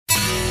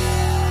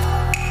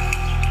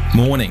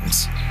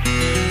Mornings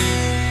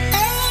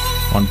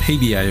on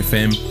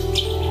PBAFM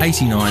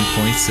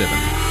 89.7.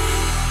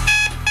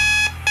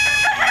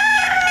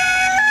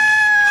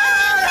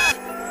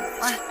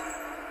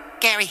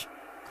 Gary,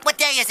 what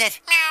day is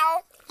it?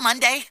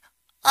 Monday?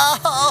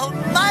 Oh,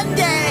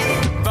 Monday!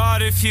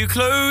 But if you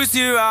close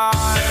your eyes,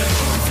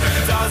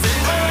 does it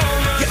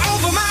over? You're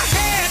over my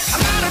head,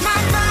 I'm out of my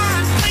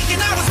mind,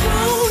 thinking I was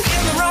born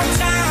in the wrong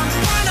time.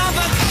 One of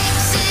the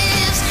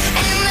Exes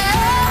and the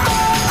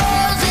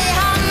holes they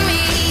haunt me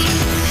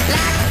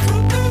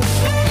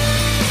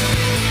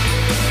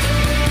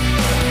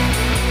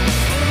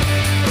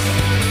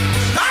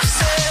like I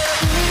said,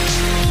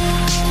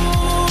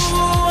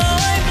 ooh,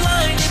 I'm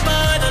blinded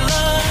by the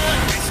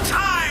love. It's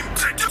time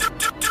to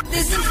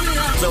listen to the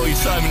Zoe,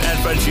 Simon and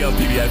Frenchie on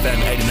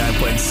PBFM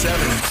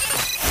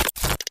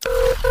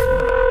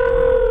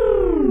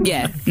 89.7.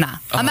 Yeah, nah.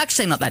 I'm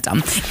actually not that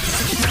dumb.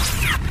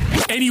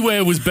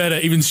 Anywhere was better,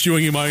 even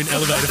stewing in my own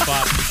elevator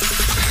fart.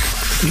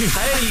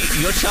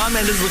 Hey, your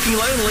Charmander's looking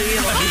lonely.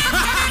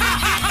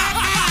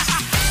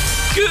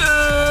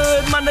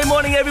 Good Monday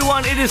morning,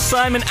 everyone. It is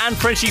Simon and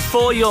Frenchie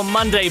for your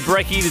Monday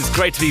brekkie. It is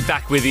great to be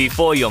back with you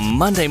for your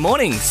Monday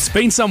mornings. It's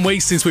been some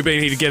weeks since we've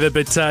been here together,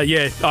 but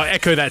yeah, I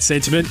echo that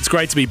sentiment. It's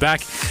great to be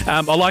back.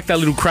 I like that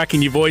little crack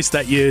in your voice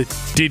that you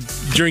did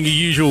during your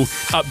usual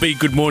upbeat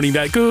good morning.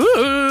 That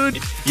good.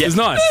 It was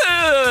nice.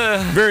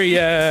 Very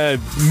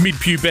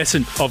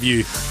mid-pubescent of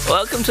you.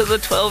 Welcome to the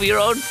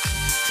 12-year-old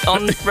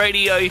on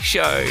radio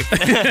show.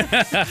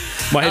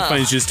 My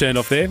headphones just turned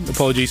off there.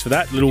 Apologies for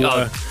that. Little.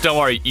 Don't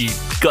worry, you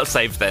got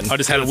saved then. I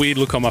just had a weird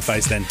look on my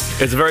face then.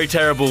 It's a very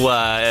terrible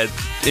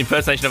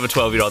impersonation of a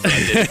 12-year-old that I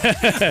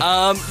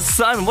did.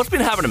 Simon, what's been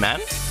happening, man?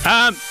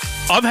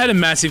 I've had a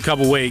massive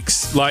couple of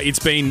weeks. Like, it's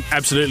been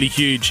absolutely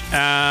huge.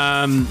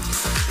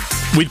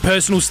 With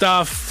personal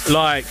stuff,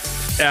 like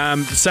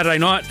Saturday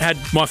night had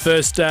my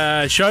first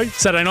show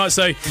Saturday night.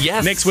 So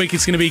Yes. next week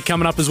it's going to be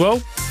coming up as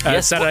well.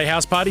 Yes. Saturday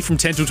house party from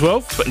 10 till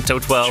 12. Until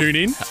 12. Tune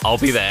in. I'll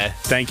be there.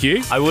 Thank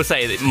you. I will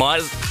say that it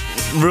might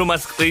ruin my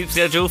sleep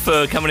schedule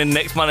for coming in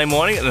next Monday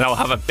morning, and I'll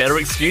have a better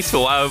excuse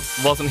for why I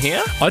wasn't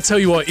here. I tell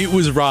you what, it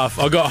was rough.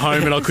 I got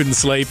home and I couldn't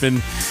sleep,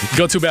 and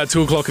got to about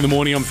 2 o'clock in the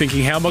morning. I'm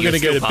thinking, how am I going to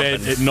go to still bed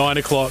pumping. at 9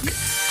 o'clock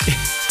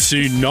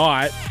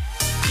tonight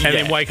and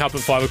Yeah. then wake up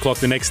at 5 o'clock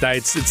the next day?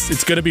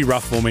 It's going to be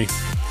rough for me.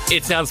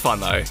 It sounds fun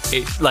though.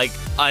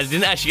 I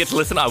didn't actually get to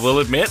listen, I will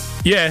admit.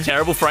 Yeah.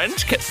 Terrible friend,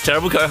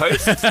 terrible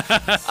co-host.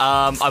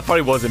 I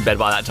probably was in bed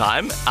by that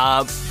time.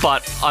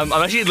 But I'm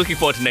actually looking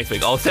forward to next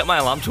week. I'll set my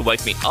alarm to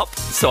wake me up,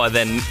 so I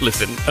then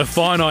listen. A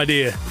fine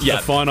idea. Yeah.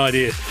 A fine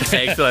idea.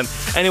 Excellent.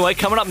 Anyway,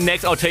 coming up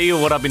next, I'll tell you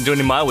what I've been doing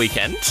in my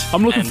weekend.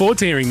 I'm looking And- forward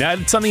to hearing that.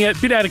 It's something a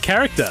bit out of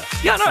character.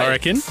 Yeah, I know. I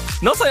reckon.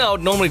 Not something I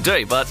would normally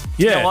do, but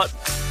you Yeah. know what?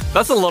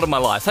 That's a lot of my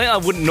life. Something I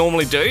wouldn't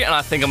normally do, and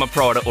I think I'm a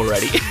pro at it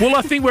already. Well,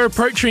 I think we're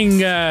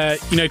approaching,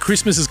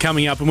 Christmas is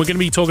coming up, and we're going to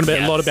be talking about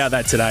Yes. a lot about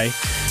that today.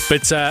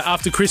 But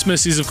after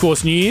Christmas is, of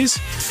course, New Year's.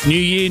 New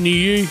year, new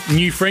you,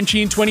 new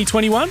Frenchie in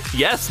 2021.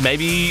 Yes,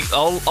 maybe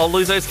I'll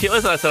lose those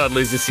kilos that I said I'd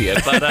lose this year,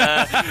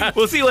 but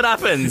we'll see what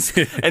happens.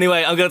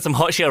 Anyway, I've got some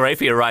hot Chiaré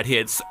for you right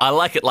here. I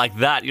like it like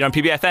that. You're on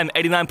PBFM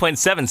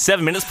 89.7,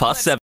 7 minutes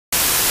past 7.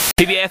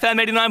 PBFM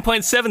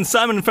 89.7,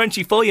 Simon and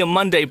Frenchie for your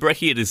Monday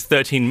brekkie. It is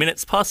 13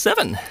 minutes past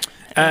 7.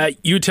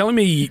 You were telling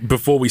me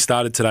before we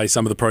started today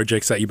some of the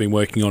projects that you've been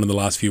working on in the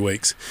last few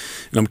weeks.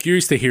 And I'm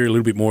curious to hear a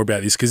little bit more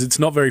about this because it's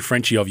not very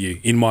Frenchy of you,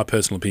 in my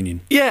personal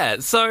opinion. Yeah,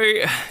 so,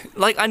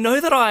 I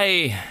know that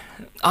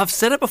I've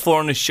said it before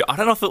on the show. I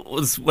don't know if it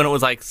was when it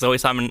was like Zoe,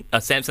 Simon,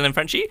 Samson and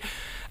Frenchie.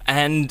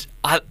 And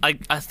I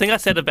think I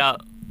said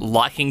about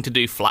liking to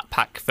do flat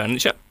pack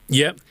furniture.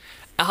 Yep.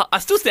 I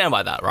still stand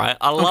by that, right?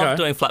 I love Okay.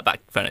 doing flat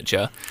pack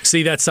furniture.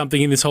 See, that's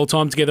something in this whole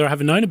time together I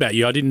haven't known about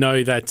you. I didn't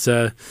know that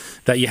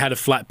that you had a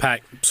flat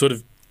pack sort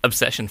of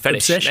Obsession,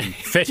 fetish. obsession,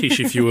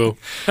 fetish, if you will.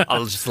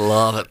 I'll just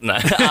love it. No.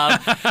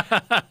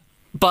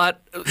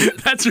 But,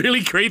 That's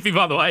really creepy,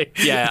 by the way.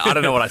 yeah, I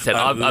don't know what I said.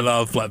 I I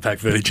love flat pack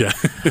furniture.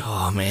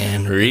 oh,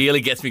 man,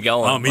 really gets me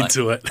going. I'm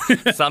into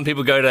it. Some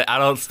people go to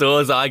adult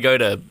stores. I go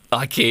to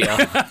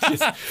IKEA.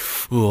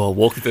 Just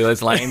walking through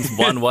those lanes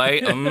one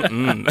way.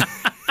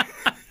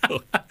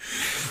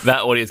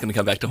 That audio is going to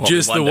come back to haunt me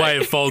Just one the day. way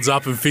it folds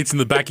up and fits in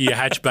the back of your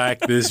hatchback.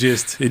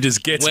 It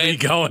just gets me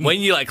going. When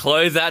you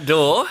close that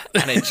door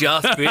and it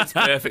just fits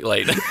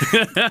perfectly.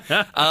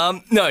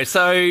 No,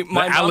 so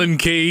my the Allen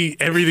key,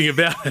 everything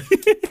about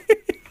it.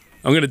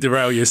 I'm going to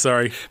derail you,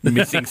 sorry.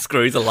 missing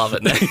screws, I love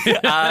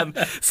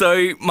it.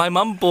 So my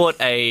mum bought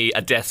a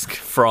desk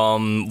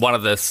from one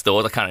of the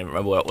stores. I can't even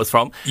remember where it was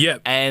from.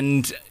 Yep.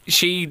 And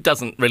she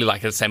doesn't really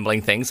like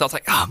assembling things. So I was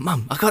like, oh,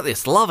 Mum, I got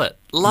this. Love it.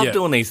 Love Yeah.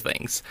 doing these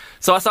things.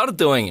 So I started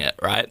doing it,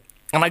 right?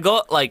 And I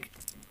got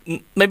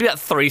maybe about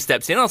 3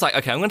 steps in. I was like,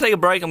 okay, I'm going to take a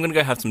break. I'm going to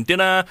go have some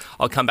dinner.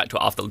 I'll come back to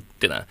it after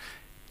dinner.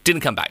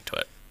 Didn't come back to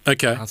it.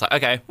 Okay. I was like,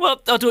 okay,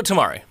 well, I'll do it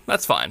tomorrow.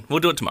 That's fine.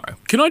 We'll do it tomorrow.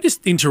 Can I just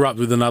interrupt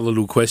with another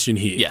little question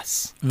here?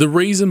 Yes. The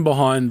reason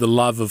behind the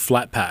love of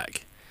flat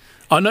pack.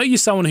 I know you're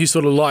someone who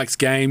sort of likes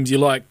games. You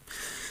like,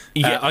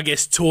 Yeah. I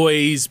guess,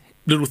 toys,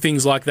 little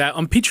things like that.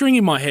 I'm picturing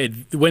in my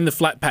head when the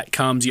flat pack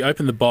comes, you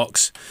open the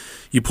box,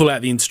 you pull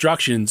out the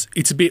instructions.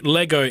 It's a bit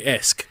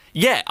Lego-esque.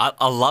 Yeah,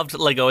 I loved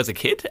Lego as a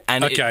kid,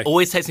 and Okay. it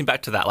always takes me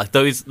back to that. Like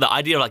the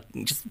idea of like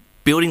just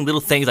building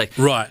little things, like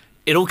Right.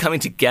 it all coming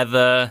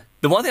together.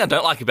 The one thing I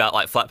don't like about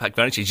like flat pack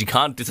furniture is you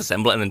can't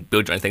disassemble it and then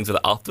build your own things with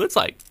it afterwards.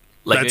 Like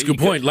Lego, That's a good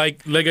you point.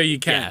 Like Lego, you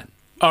can. Yeah.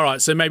 All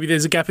right, so maybe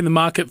there's a gap in the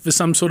market for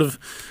some sort of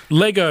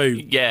Lego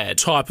Yeah.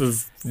 type of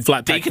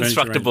flat pack furniture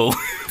range. deconstructable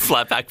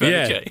flat pack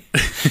furniture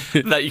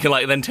that you can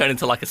like then turn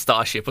into like a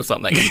starship or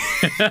something.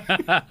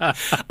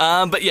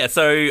 But yeah,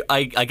 so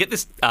I get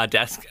this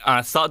desk and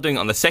I start doing it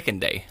on the second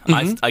day.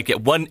 I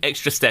get one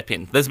extra step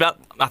in. There's about,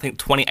 I think,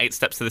 28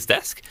 steps to this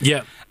desk.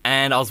 Yeah.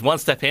 And I was one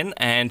step in,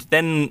 and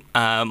then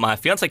my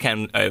fiance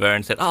came over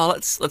and said, "Oh,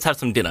 let's have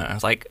some dinner." I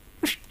was like,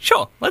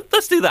 "Sure,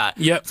 let's do that."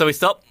 Yep. So we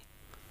stopped.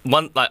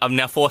 I'm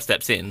now 4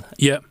 steps in.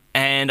 Yeah.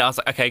 And I was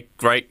like, okay,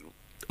 great,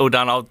 all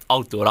done.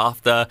 I'll do it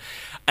after.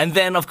 And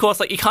then, of course,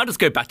 like you can't just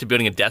go back to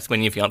building a desk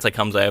when your fiance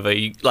comes over.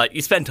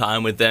 You spend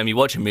time with them, you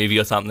watch a movie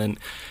or something,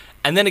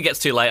 and then it gets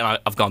too late, and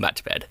I've gone back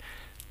to bed.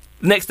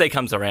 The next day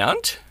comes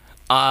around.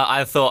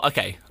 I thought,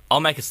 okay, I'll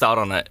make a start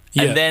on it,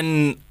 Yeah. and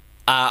then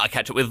I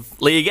catch up with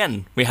Lee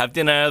again. We have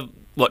dinner,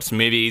 watch some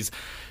movies.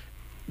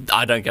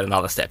 I don't get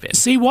another step in.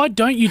 See, why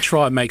don't you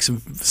try and make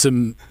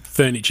some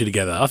furniture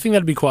together? I think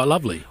that'd be quite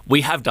lovely.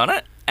 We have done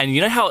it, and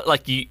you know how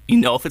like you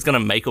know if it's going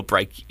to make or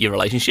break your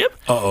relationship.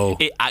 Uh-oh.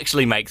 It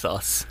actually makes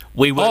us.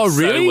 We work Oh,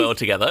 really? so well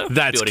together.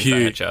 That's building cute.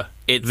 Furniture.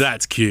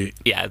 That's cute.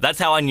 Yeah, that's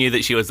how I knew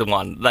that she was the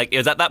one. Like it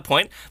was at that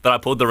point that I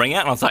pulled the ring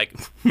out and I was like,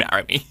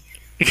 marry me.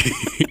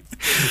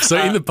 So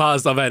in the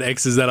past, I've had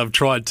exes that I've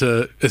tried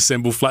to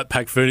assemble flat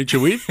pack furniture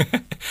with.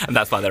 And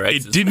that's why they're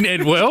exes. It didn't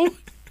end well,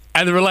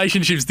 and the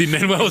relationships didn't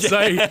end well. So,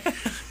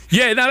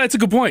 yeah, no, that's a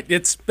good point.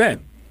 It's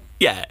bad.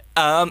 Yeah.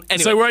 Anyway,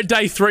 So we're at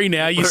day 3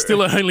 now. You're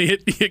still only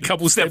a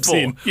couple step steps 4.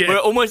 in. Yeah. We're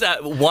almost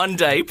at 1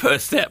 day per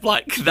step.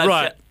 Like that's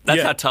Right, That's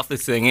yeah. how tough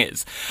this thing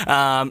is.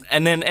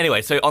 And then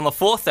anyway, so on the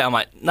 4th day, I'm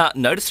like, nah,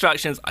 no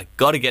distractions. I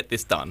got to get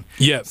this done.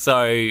 Yeah.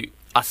 So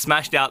I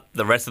smashed out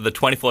the rest of the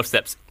 24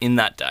 steps in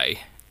that day,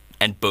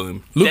 and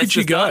boom. Look desk at you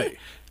is go. done.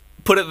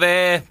 Put it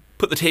there.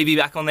 Put the TV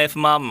back on there for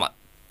Mum. I'm like,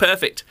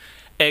 perfect,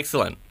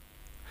 excellent.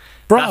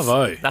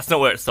 Bravo. That's not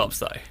where it stops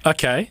though.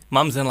 Okay.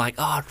 Mum's then like,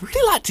 oh, I'd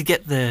really like to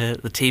get the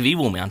TV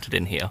wall mounted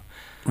in here.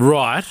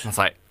 Right. I was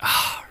like,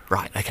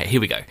 right, okay,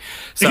 here we go.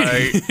 So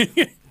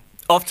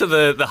off to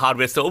the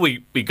hardware store, we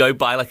go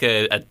buy like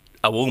a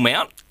wall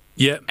mount,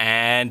 Yep.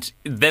 and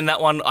then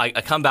that one, I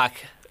come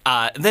back.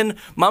 Then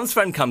Mum's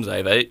friend comes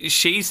over.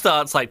 She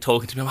starts like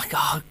talking to me. I'm like,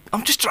 oh,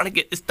 I'm just trying to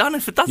get this done.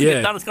 If it doesn't Yeah.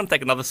 get done, it's going to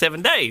take another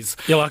 7 days.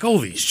 You're like, all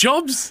these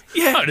jobs?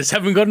 Yeah. I just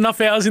haven't got enough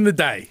hours in the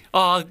day. Oh,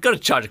 I've got to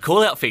charge a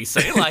call out fee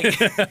soon. Like,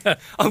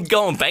 I'm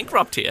going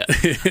bankrupt here.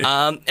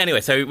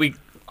 Anyway, so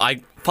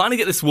I finally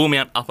get this wall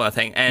mount up on the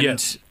thing, and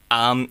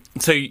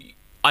so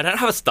I don't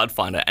have a stud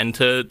finder, and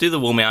to do the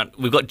wall mount,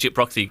 we've got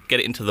gyprock, so you get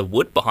it into the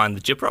wood behind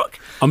the gyprock.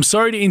 I'm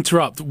sorry to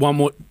interrupt one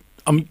more.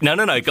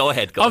 No, go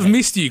ahead. I've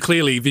missed you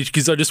clearly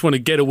because I just want to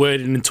get a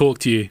word in and talk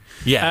to you.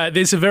 Yeah.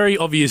 There's a very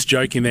obvious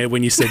joke in there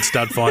when you said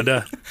stud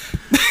finder.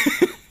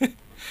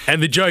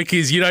 And the joke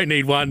is you don't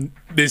need one.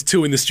 There's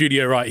 2 in the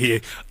studio right here.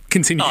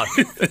 Continue. Oh,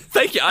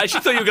 thank you. I actually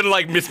thought you were going to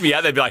like miss me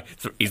out. They'd be like,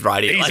 he's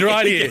right here. He's Like-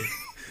 right here.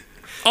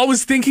 I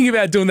was thinking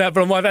about doing that,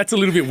 but I'm like, that's a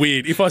little bit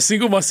weird. If I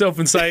single myself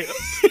and say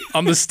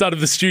I'm the stud of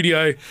the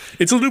studio,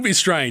 it's a little bit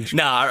strange.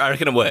 No, I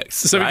reckon it works.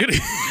 So we're right?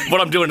 gonna-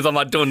 What I'm doing is I'm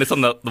like doing this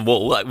on the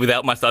wall, like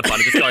without my stud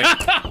finder, just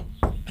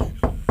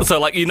going. So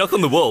like you knock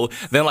on the wall,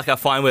 then like I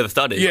find where the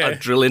stud is, Yeah. I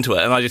drill into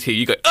it, and I just hear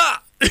you go,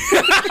 ah!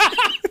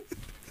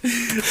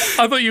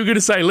 I thought you were going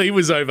to say Lee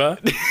was over,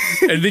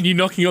 and then you're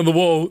knocking on the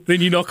wall, then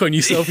you knock on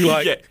yourself, you're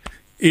like, Yeah.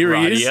 here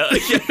Right he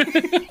is.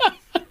 here.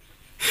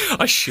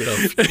 I should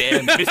have.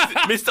 Damn,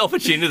 missed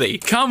opportunity.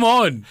 Come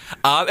on.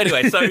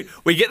 Anyway, so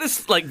we get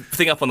this like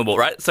thing up on the wall,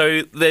 right?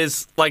 So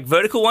there's like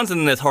vertical ones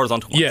and then there's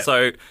horizontal ones. Yeah.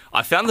 So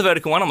I found the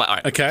vertical one. I'm like, all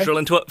right, Okay. drill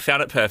into it.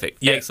 Found it perfect.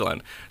 Yeah.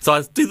 Excellent. So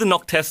I do the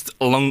knock test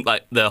along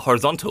like the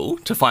horizontal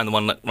to find the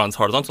one that runs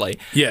horizontally.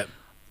 Yeah.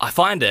 I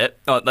find it.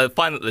 They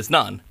find that there's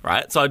none,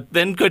 right? So I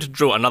then go to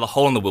drill another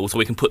hole in the wall so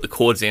we can put the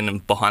cords in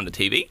and behind the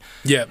TV.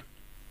 Yeah.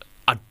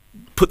 I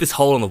put this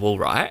hole in the wall,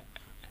 right?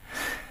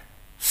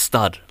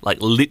 Stud, like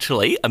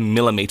literally a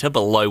millimetre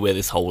below where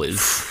this hole is.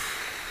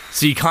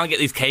 So you can't get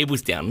these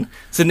cables down.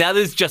 So now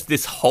there's just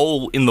this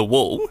hole in the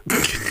wall.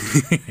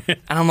 And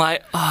I'm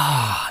like,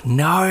 oh,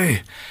 no.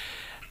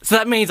 So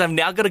that means I've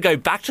now got to go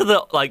back to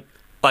the like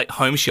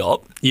home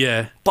shop,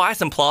 Yeah. buy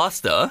some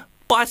plaster,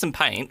 buy some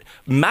paint,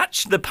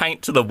 match the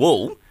paint to the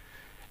wall,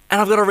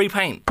 and I've got to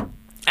repaint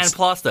and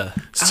plaster.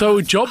 So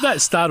a job that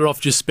started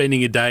off just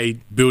spending a day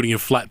building a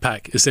flat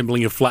pack,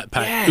 assembling a flat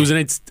pack. Yeah. It was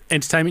an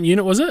entertainment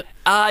unit, was it?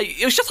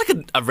 It was just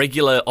like a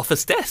regular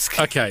office desk.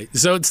 Okay.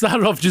 So it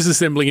started off just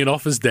assembling an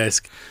office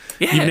desk.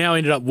 Yeah. You've now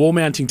ended up wall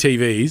mounting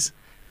TVs.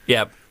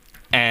 Yeah.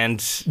 And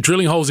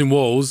Drilling holes in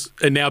walls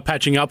and now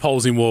patching up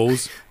holes in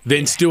walls,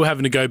 then still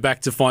having to go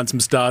back to find some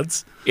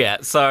studs. yeah,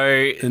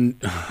 so And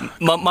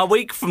my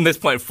week from this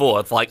point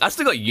forth, like I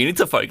still got uni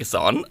to focus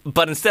on,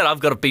 but instead I've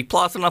got to be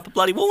plastering up a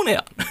bloody wall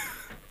now.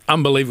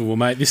 unbelievable,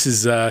 mate. This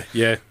is,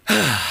 yeah.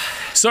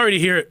 Sorry to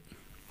hear it.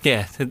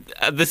 Yeah,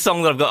 this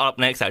song that I've got up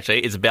next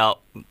actually is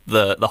about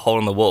the hole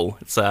in the wall.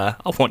 It's I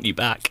Want You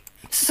Back.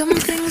 Some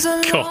things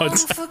are God. long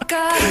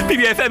forgotten.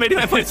 PBFM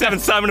 89.7,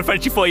 Simon and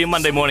Frenchie for you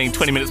Monday morning,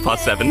 20 minutes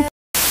past 7.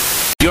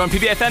 You're on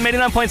PBFM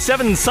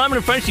 89.7, Simon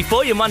and Frenchie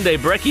for you Monday,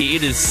 Brekkie.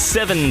 It is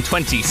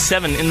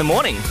 7:27 in the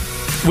morning.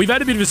 We've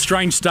had a bit of a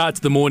strange start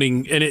to the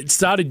morning, and it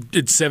started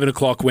at 7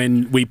 o'clock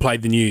when we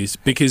played the news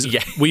because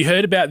Yeah. we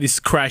heard about this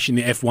crash in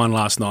the F1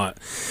 last night.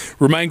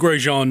 Romain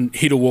Grosjean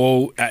hit a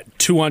wall at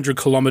 200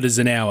 kilometres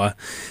an hour,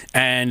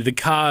 and the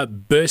car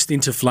burst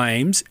into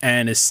flames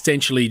and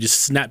essentially just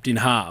snapped in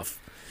half.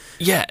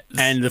 Yeah,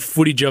 And the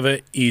footage of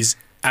it is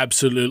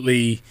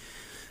absolutely,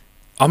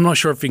 I'm not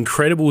sure if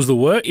incredible is the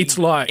word. It's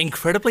like,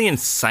 incredibly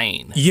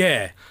insane.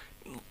 yeah.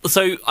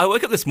 So I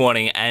woke up this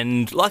morning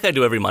and, like I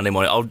do every Monday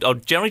morning, I'll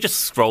generally just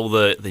scroll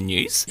the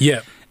news.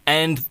 Yeah.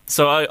 And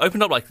so I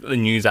opened up like the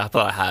news app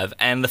that I have,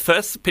 and the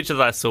first picture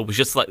that I saw was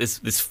just like this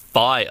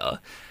fire,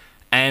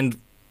 and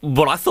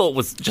what I thought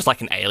was just like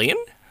an alien,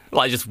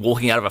 like just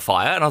walking out of a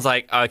fire, and I was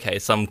like, okay,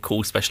 some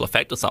cool special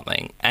effect or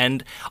something.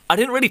 And I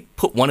didn't really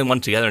put one and one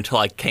together until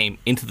I came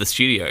into the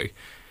studio,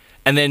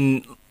 and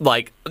then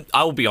like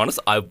I will be honest,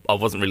 I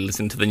wasn't really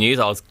listening to the news.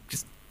 I was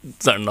just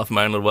zoning off in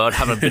my own little world,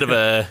 having a bit of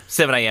a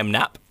 7 a.m.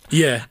 nap.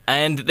 Yeah.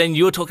 And then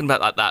you were talking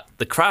about like that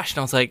the crash, and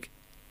I was like,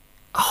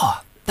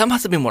 oh, that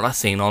must have been what I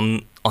seen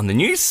on the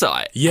news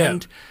site. Yeah.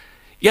 And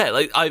yeah,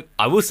 like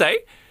I will say,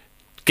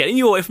 getting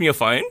you away from your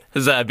phone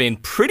has been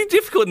pretty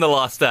difficult in the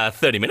last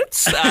 30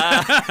 minutes.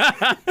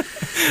 Yeah,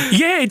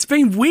 it's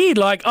been weird.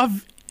 Like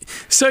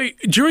so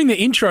during the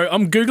intro,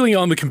 I'm Googling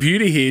on the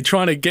computer here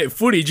trying to get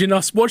footage, and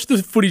I watched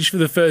the footage for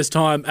the first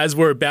time as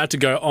we're about to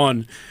go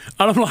on.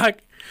 And I'm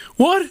like,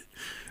 what?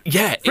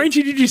 Yeah.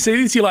 Frenchie, did you see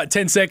this? You're like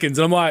 10 seconds.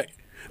 And I'm like,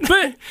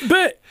 but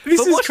this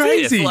but is watch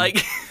crazy. This,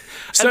 like,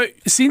 So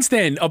since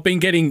then, I've been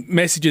getting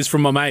messages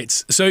from my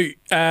mates. So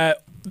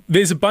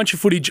there's a bunch of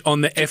footage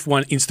on the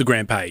F1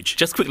 Instagram page.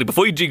 just quickly,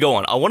 before you do go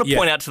on, I want to Yeah.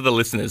 point out to the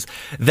listeners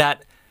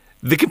that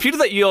the computer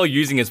that you're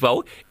using as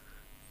well,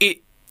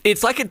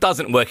 it's like it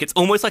doesn't work. It's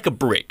almost like a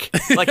brick.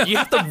 Like, you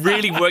have to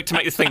really work to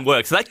make this thing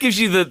work. So that gives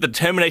you the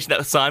determination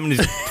that Simon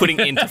is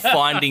putting into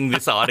finding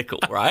this article,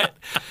 right?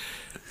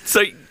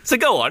 So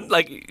go on.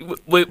 Like,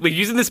 we're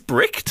using this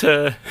brick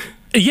to...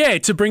 Yeah,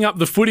 to bring up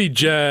the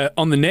footage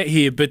on the net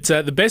here, but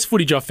the best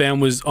footage I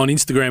found was on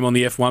Instagram on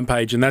the F1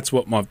 page, and that's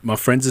what my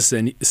friends are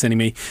sending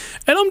me.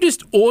 And I'm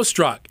just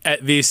awestruck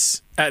at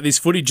this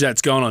footage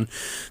that's going on.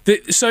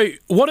 So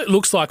what it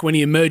looks like when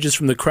he emerges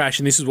from the crash,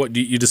 and this is what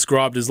you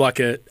described as like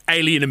a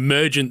alien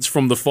emergence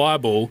from the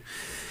fireball.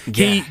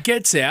 He Yeah.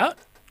 gets out,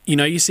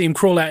 you see him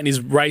crawl out in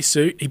his race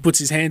suit. He puts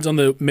his hands on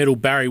the metal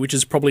barrier, which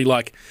is probably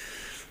like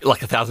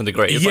 1,000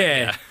 degrees.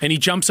 yeah, and he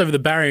jumps over the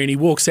barrier and he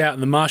walks out,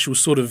 and the marshals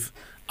sort of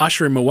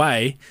usher him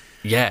away.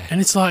 Yeah. And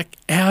it's like,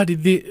 how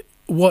did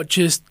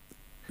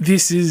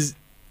this is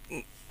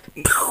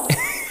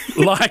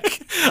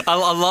like, I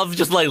love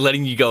just like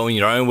letting you go in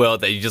your own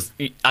world.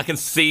 That I can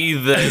see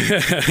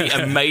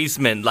the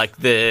amazement.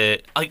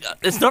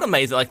 It's not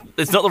amazing. Like,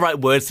 it's not the right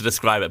words to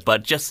describe it,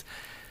 but just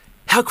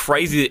how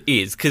crazy it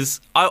is.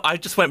 Because I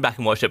just went back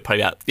and watched it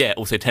probably about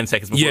also 10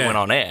 seconds before it went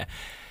on air,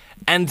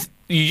 and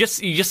you just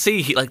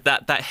see like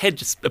that head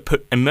just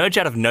emerge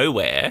out of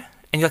nowhere,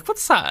 and you're like,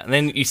 what's that? And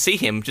then you see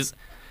him just.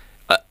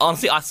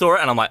 Honestly, I saw it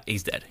and I'm like,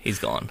 he's dead. He's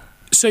gone.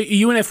 so are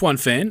you an F1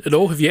 fan at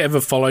all? Have you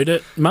ever followed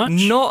it much?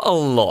 Not a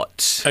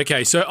lot.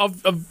 Okay, so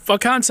I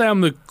can't say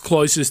I'm the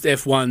closest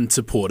F1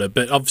 supporter,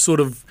 but I've sort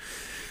of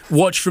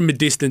watched from a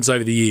distance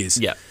over the years.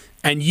 Yeah.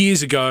 And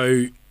years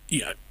ago,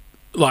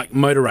 like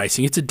motor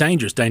racing, it's a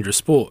dangerous, dangerous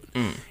sport.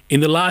 In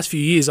the last few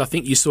years, I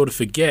think you sort of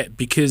forget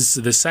because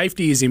the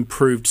safety has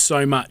improved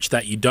so much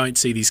that you don't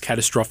see these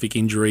catastrophic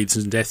injuries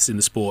and deaths in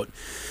the sport,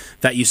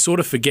 that you sort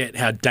of forget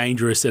how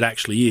dangerous it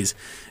actually is.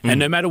 And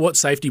no matter what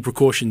safety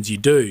precautions you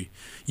do,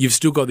 you've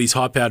still got these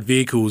high-powered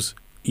vehicles,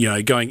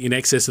 going in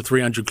excess of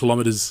 300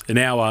 kilometres an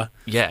hour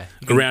Yeah.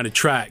 around a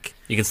track.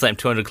 You can slam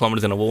 200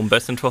 kilometres in a wall and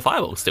burst into a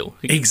fireball still.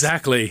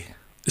 Exactly.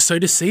 So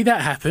to see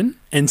that happen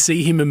and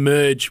see him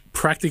emerge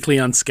practically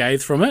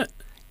unscathed from it,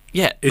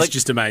 Yeah. it's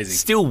just amazing.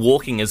 Still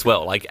walking as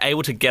well, like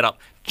able to get up,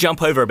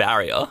 jump over a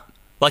barrier.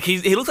 Like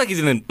he looks like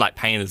he's in like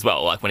pain as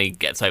well, like when he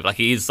gets over. Like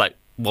he is like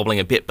wobbling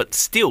a bit, but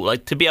still,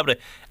 like to be able to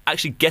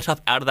actually get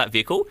up out of that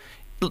vehicle.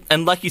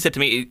 And like you said to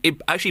me, it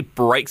actually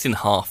breaks in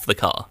half the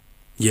car.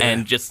 Yeah.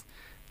 And just,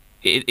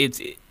 it's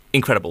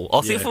incredible.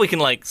 I'll see if we can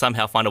like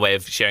somehow find a way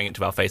of sharing it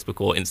to our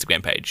Facebook or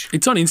Instagram page.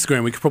 It's on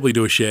Instagram. We could probably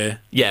do a share.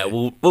 Yeah,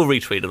 we'll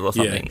retweet it or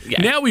something.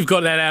 Yeah. Now we've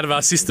got that out of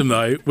our system,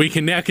 though. We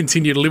can now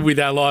continue to live with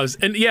our lives.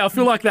 And I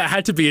feel like that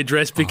had to be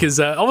addressed because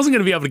I wasn't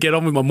going to be able to get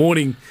on with my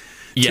morning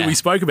till we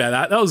spoke about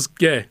that. That was,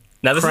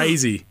 Now, this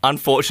Crazy. is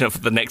unfortunate for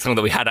the next song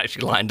that we had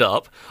actually lined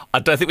up. I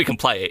don't think we can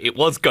play it. It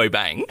was Go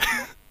Bang.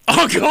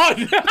 Oh,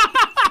 God.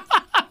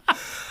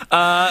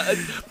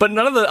 But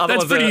none of the other That's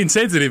ones pretty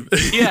insensitive.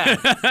 Yeah.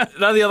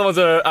 None of the other ones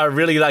are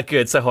really that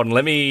good. So hold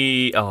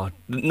on,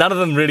 none of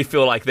them really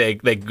feel like they're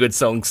good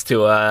songs to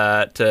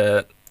That's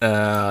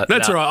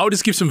all right. I'll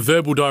just give some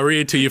verbal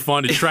diarrhea till you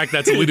find a track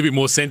that's a little bit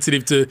more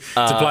sensitive to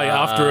play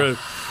after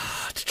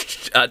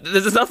a...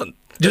 There's nothing.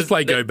 Just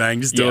play Go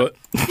Bang. Just do it.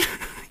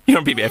 You're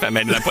on PBFM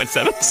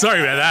 89.7. Sorry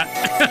about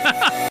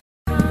that.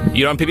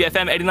 You're on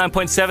PBFM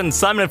 89.7.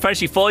 Simon and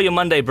Frenchie for your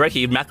Monday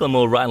Brekkie.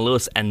 Macklemore, Ryan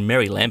Lewis, and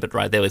Mary Lambert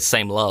right there with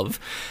Same Love.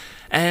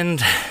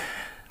 And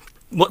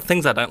what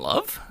things I don't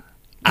love?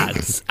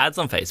 Ads. Ads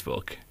on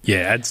Facebook. Yeah,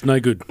 ads no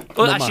good.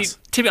 Well, Not actually,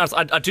 much. to be honest,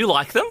 I do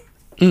like them,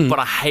 but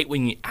I hate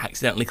when you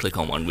accidentally click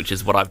on one, which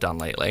is what I've done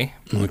lately.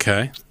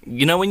 Okay.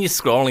 You know when you're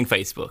scrolling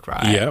Facebook,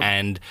 right? Yeah.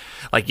 And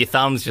like your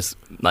thumb's just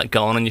like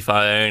going on your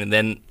phone, and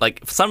then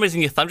like for some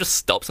reason your thumb just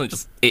stops and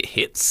it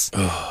hits.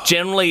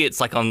 Generally, it's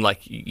like on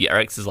like your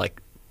ex's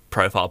like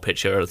profile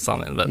picture or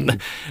something.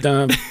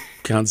 But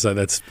Can't say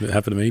that's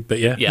happened to me, but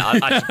yeah. yeah,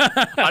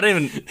 I don't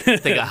even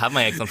think I have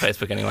my ex on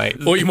Facebook anyway.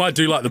 Or you might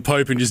do like the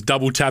Pope and just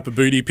double tap a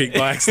booty pic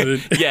by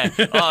accident. Yeah.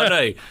 Oh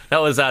no, that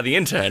was the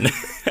intern.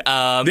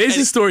 There's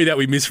a story that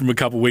we missed from a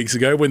couple of weeks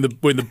ago when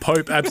the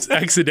Pope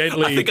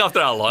accidentally. I think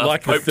after our last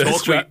like Pope the talk,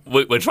 thirst trap.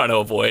 we're trying to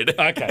avoid.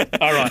 Okay,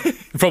 all right.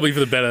 Probably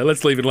for the better.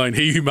 Let's leave it alone.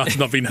 He who must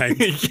not be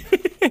named.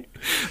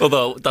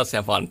 Although it does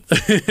sound fun.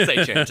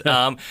 Stay tuned.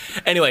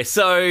 Anyway,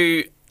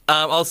 so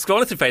I was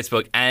scrolling through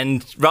Facebook,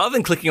 and rather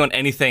than clicking on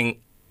anything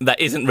that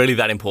isn't really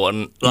that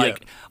important,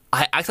 like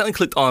I accidentally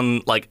clicked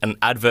on like an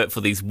advert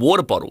for these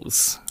water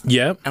bottles.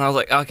 Yeah. And I was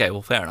like, okay,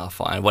 well, fair enough,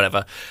 fine,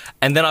 whatever.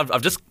 And then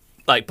I've just,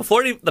 like,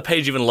 before the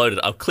page even loaded,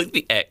 I've clicked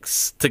the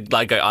X to,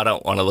 like, go, I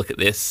don't want to look at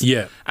this.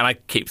 Yeah. And I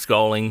keep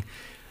scrolling.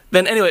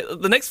 Then, anyway,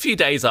 the next few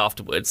days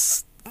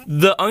afterwards,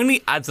 the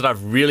only ads that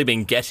I've really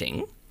been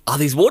getting are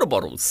these water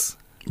bottles.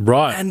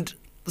 Right. And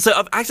so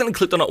I've accidentally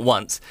clicked on it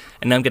once,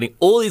 and now I'm getting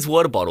all these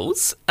water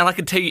bottles, and I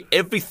can tell you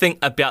everything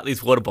about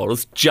these water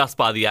bottles just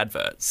by the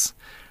adverts.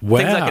 Wow.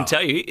 Things I can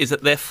tell you is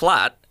that they're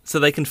flat, so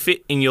they can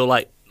fit in your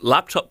like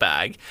laptop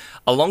bag,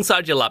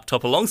 alongside your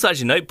laptop, alongside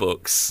your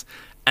notebooks,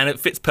 and it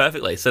fits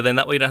perfectly. So then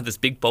that way you don't have this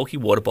big bulky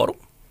water bottle.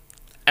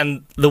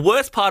 And the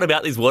worst part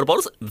about these water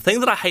bottles, the thing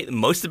that I hate the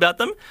most about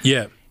them,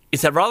 Yeah.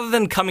 is that rather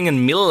than coming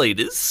in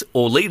milliliters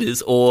or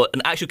liters or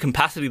an actual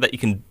capacity that you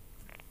can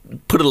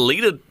put a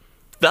liter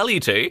value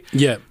to,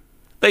 Yeah.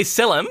 they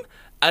sell them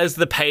as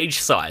the page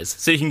size.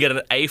 So you can get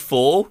an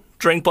A4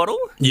 drink bottle.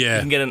 Yeah.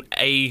 You can get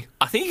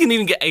I think you can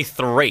even get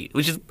A3,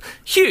 which is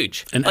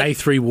huge. An Like,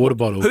 A3 water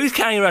bottle. who's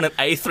carrying around an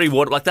A3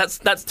 water? Like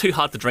that's too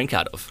hard to drink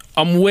out of.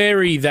 I'm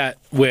wary that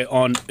we're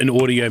on an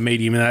audio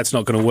medium and that's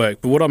not going to work.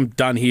 But what I've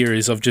done here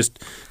is I've just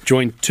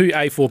joined two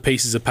A4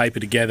 pieces of paper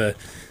together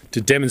to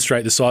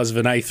demonstrate the size of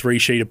an A3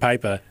 sheet of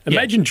paper.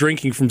 Imagine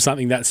drinking from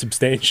something that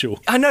substantial.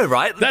 I know,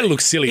 right? That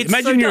looks silly. It's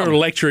Imagine so you're dumb. a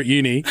lecturer at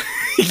uni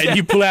and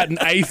you pull out an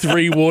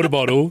A3 water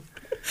bottle.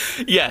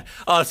 Yeah.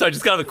 Oh, so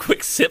just have a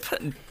quick sip,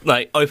 and,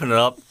 like open it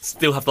up.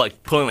 Still have to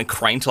like pull in a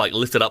crane to like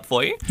lift it up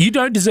for you. You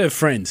don't deserve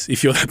friends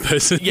if you're that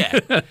person. Yeah.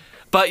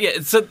 But yeah,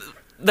 so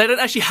they don't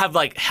actually have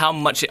like how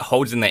much it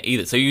holds in there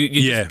either. So you're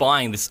just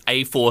buying this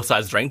A4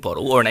 size drink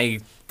bottle or an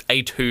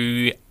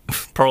A2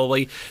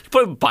 probably. You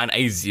probably buy an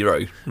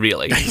A0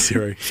 really.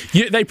 A0.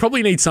 Yeah, they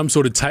probably need some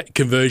sort of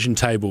conversion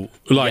table.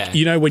 Like,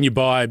 you know, when you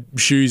buy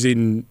shoes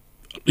in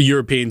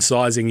European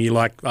sizing, you're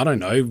like, I don't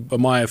know,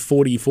 am I a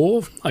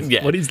 44?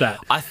 Like, what is that?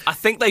 I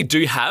think they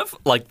do have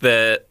like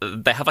they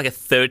have like a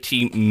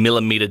 30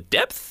 millimeter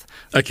depth.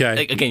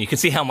 Okay. Again, you can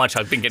see how much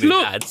I've been getting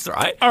Look, ads,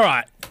 right? All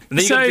right. And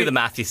then you got to do the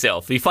math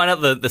yourself. You find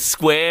out the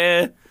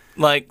square,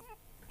 like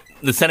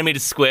the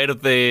centimeters squared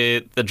of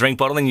the drink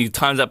bottle, and you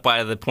times that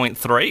by the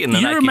 0.3, and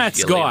then You're that a gives maths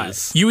you guy.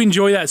 liters. You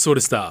enjoy that sort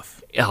of stuff.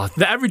 Oh,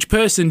 The average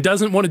person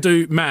doesn't want to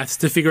do maths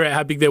to figure out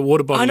how big their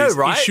water bottle I know, is.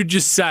 right? You should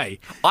just say.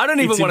 I don't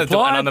even It's want to do it,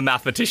 and implied- I'm a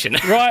mathematician.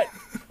 Right.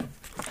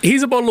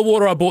 Here's a bottle of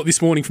water I bought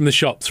this morning from the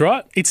shops,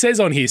 right? It says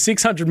on here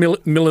 600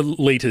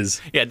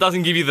 millilitres. Yeah, it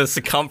doesn't give you the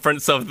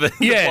circumference of the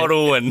Yeah.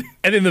 bottle and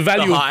And then the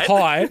value The of height.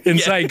 pi and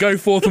Yeah. say, go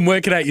forth and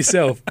work it out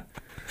yourself.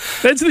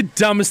 That's the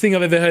dumbest thing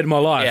I've ever heard in my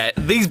life. yeah,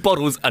 these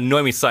bottles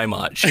annoy me so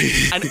much,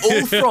 and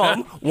all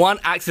from one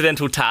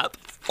accidental tap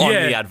on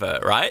Yeah. the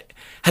advert. Right?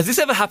 Has this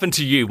ever happened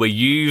to you where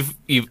you've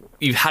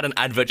had an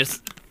advert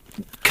just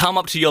come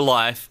up to your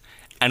life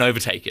and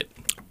overtake it?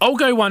 I'll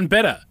go one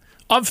better.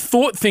 I've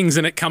thought things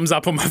and it comes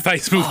up on my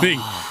Facebook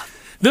thing.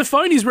 The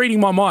phone is reading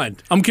my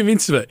mind. I'm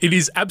convinced of it. It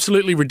is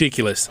absolutely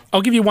ridiculous.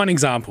 I'll give you one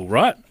example,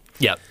 right?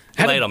 Yep,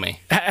 lay it on me.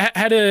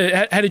 Had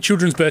a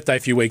children's birthday a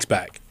few weeks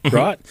back,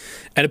 right?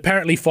 And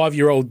apparently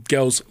 5-year-old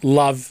girls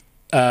love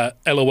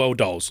LOL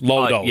dolls,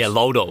 LOL dolls. Yeah,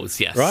 LOL dolls,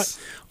 yes. Right?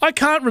 I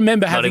can't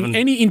remember having even-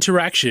 any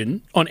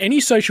interaction on any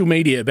social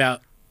media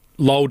about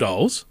LOL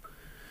dolls,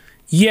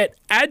 yet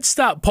ads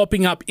start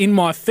popping up in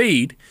my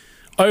feed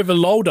over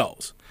LOL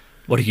dolls.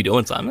 What are you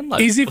doing, Simon?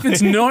 Like, is if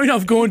it's known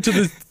I've gone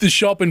to the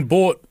shop and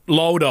bought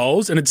Lol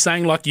Dolls, and it's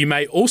saying like you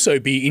may also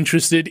be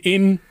interested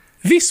in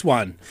this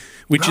one,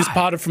 which is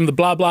part of from the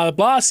blah blah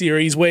blah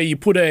series where you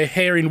put a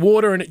hair in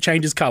water and it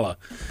changes colour.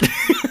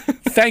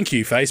 Thank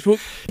you, Facebook.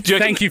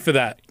 Thank you for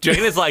that. Do you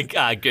reckon it's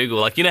like Google?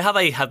 Like, you know how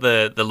they have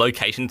the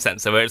location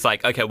sensor where it's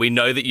like, okay, we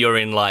know that you're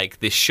in like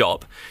this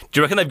shop. Do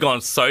you reckon they've gone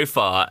so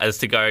far as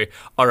to go,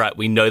 all right,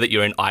 we know that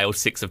you're in aisle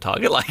 6 of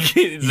Target? Like,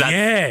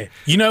 yeah.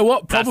 You know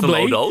what? That's the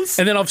Probably. Lol Dolls?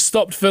 And then I've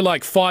stopped for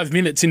like 5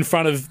 minutes in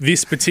front of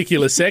this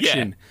particular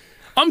section.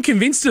 Yeah. I'm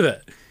convinced of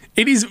it.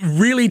 It is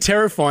really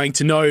terrifying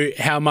to know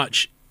how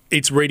much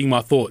it's reading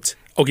my thoughts.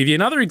 I'll give you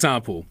another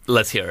example.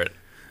 Let's hear it.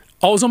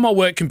 I was on my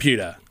work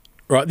computer,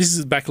 right? This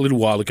is back a little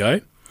while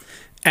ago.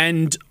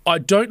 And I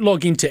don't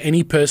log into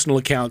any personal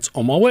accounts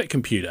on my work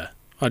computer.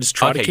 I just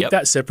try to keep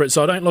that separate.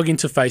 So I don't log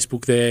into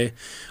Facebook there.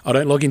 I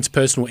don't log into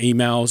personal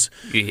emails.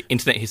 Your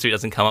internet history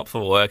doesn't come up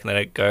for work and they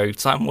don't go,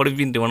 Simon, what have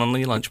you been doing on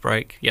your lunch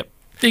break? Yep.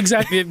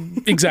 Exactly.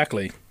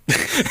 Exactly.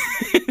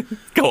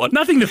 Go on.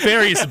 Nothing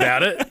nefarious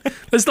about it.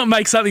 Let's not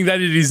make something that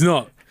it is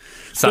not.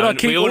 Simon,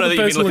 we all all know the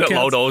that you've been looking personal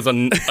at Lol Dolls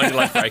on your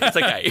lunch break. It's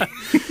okay.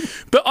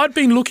 But I'd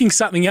been looking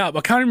something up.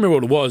 I can't remember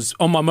what it was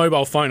on my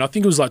mobile phone. I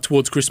think it was like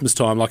towards Christmas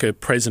time, like a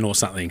present or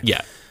something.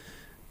 Yeah.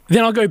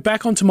 Then I go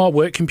back onto my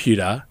work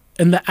computer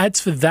and the ads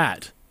for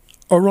that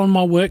are on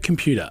my work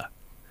computer.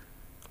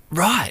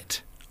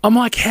 Right. I'm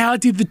like, how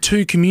did the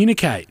two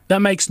communicate? That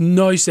makes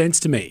no sense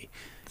to me.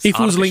 If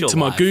it was linked to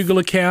my artificial life. Google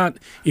account,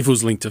 if it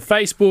was linked to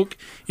Facebook,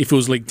 if it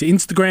was linked to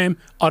Instagram,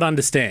 I'd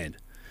understand.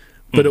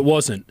 But it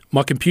wasn't.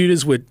 My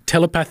computers were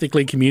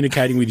telepathically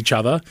communicating with each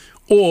other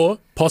or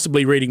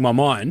possibly reading my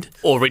mind.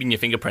 Or reading your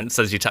fingerprints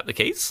as you tap the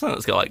keys.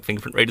 It's got like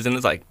fingerprint readers in it.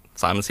 It's like,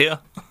 Simon's here.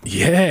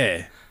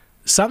 Yeah,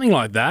 something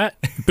like that.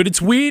 But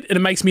it's weird and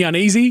it makes me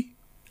uneasy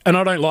and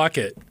I don't like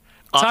it.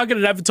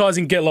 Targeted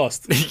advertising, get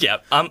lost. Yeah.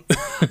 I'm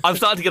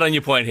starting to get on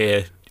your point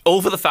here.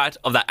 All for the fact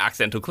of that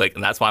accidental click,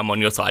 and that's why I'm on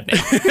your side now.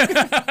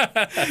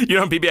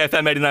 You're on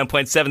PBAFM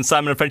 89.7,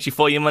 Simon and Frenchie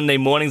for your Monday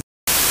mornings.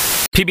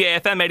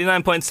 PBAFM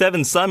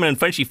 89.7, Simon and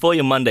Frenchie for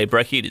your Monday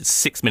brekkie. It is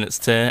 6 minutes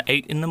to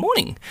 8 in the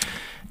morning.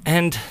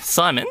 And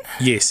Simon,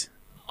 Yes.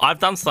 I've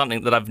done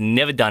something that I've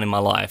never done in my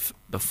life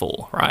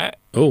before, right?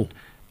 Oh.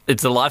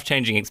 It's a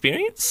life-changing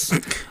experience.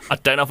 I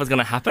don't know if it's going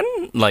to happen,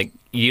 like,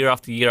 year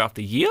after year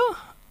after year,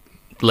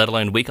 let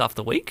alone week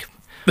after week.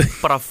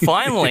 But I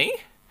finally,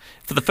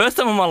 for the first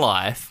time in my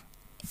life,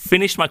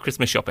 finished my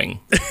Christmas shopping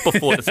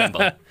before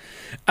December.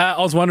 I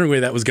was wondering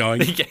where that was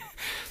going. Yeah.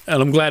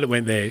 And I'm glad it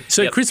went there.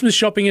 So Yep. Christmas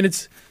shopping and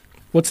it's,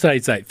 what's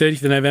today's date?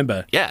 30th of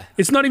November. Yeah.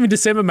 It's not even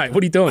December, mate.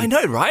 What are you doing? I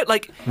know, right?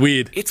 Like,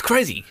 Weird. it's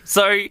crazy.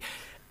 So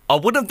I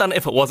wouldn't have done it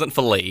if it wasn't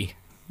for Lee,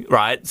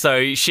 right?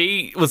 So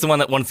she was the one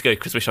that wanted to go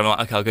Christmas shopping. I'm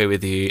like, okay, I'll go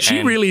with you. She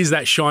And really is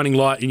that shining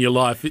light in your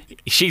life.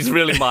 she's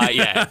really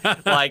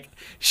like,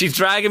 she's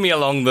dragging me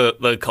along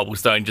the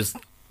cobblestone, just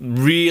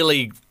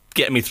really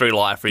getting me through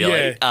life,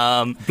 really.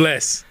 Yeah.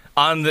 Bless.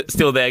 I'm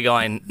still there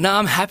going, no,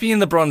 I'm happy in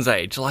the Bronze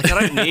Age. Like,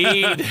 I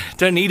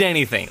don't need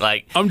anything.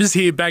 Like, I'm just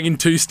here banging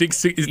two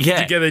sticks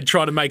together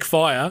trying to make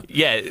fire.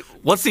 yeah,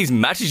 what's these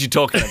matches you're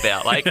talking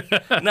about? Like,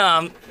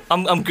 no,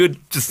 I'm good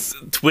just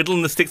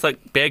twiddling the sticks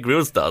like Bear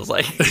Grylls does.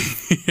 Like,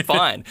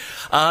 fine.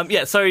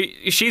 Yeah, so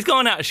she's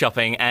going out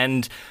shopping,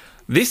 and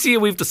this year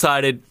we've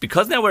decided,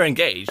 because now we're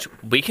engaged,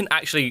 we can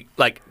actually,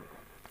 like,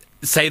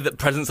 say that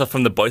presents are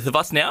from the both of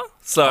us now.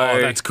 So Oh,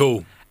 that's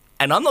cool.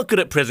 and I'm not good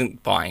at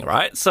present buying,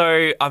 right?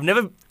 So I've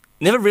never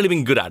really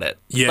been good at it.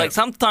 Yeah. Like,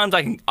 sometimes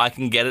I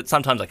can get it,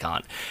 sometimes I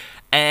can't.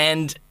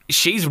 And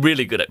she's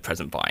really good at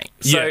present buying.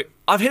 So Yeah.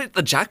 I've hit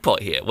the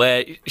jackpot here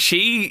where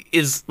she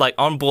is like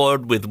on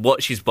board with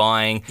what she's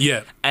buying.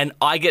 Yeah. And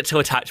I get to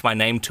attach my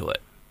name to it.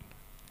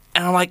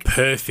 And I'm like,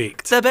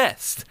 Perfect. the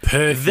best.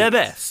 Perfect. The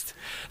best.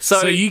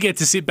 So you get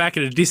to sit back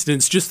at a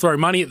distance, just throw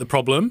money at the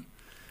problem,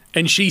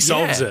 and she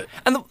solves yeah. it.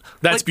 And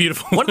That's like,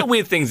 beautiful. One of the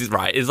weird things is,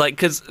 right, is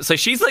like, so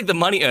she's like the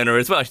money earner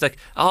as well. She's like,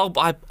 I'll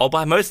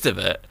buy most of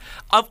it.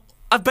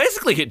 I've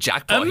basically hit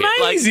jackpot here. Like,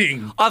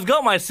 Amazing. I've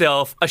got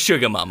myself a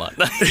sugar mama.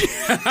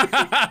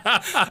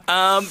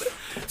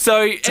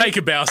 So Take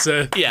a bow,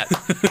 sir. yeah,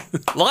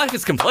 life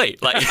is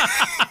complete. Like,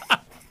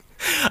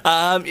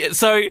 yeah,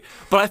 so,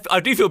 but I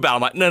do feel bad.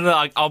 I'm like,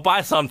 no, I'll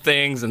buy some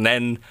things, and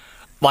then,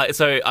 like,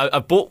 so I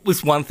bought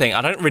this one thing.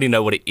 I don't really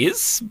know what it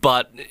is,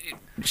 but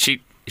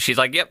she's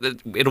like, yep,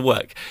 it'll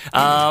work.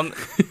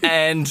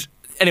 And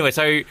anyway,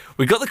 so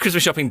we got the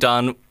Christmas shopping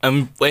done,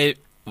 and we're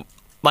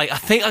like, I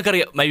think I got to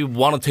get maybe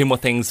one or two more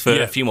things for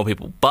Yeah. a few more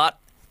people, but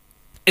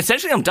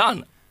essentially I'm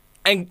done.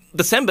 And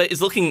December is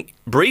looking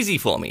breezy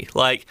for me.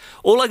 Like,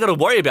 all I got to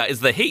worry about is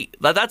the heat.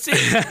 Like, that's it.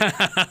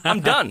 I'm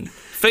done.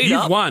 Feet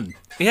You've up. won.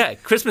 Yeah,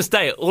 Christmas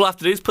Day. All I have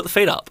to do is put the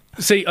feet up.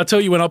 See, I'll tell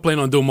you when I plan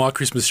on doing my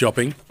Christmas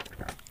shopping.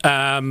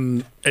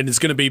 and it's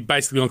going to be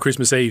basically on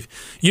Christmas Eve.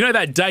 You know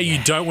that day you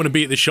don't want to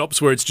be at the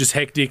shops where it's just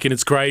hectic and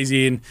it's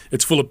crazy and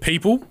it's full of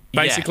people,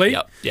 basically?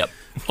 Yeah, yep.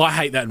 I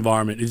hate that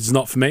environment. It's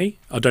not for me.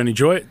 I don't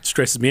enjoy it. It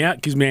stresses me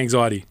out. Gives me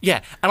anxiety.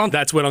 Yeah, and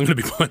That's when I'm going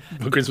to be buying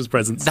my Christmas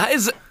presents. that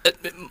is,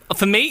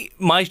 for me,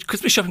 my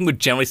Christmas shopping would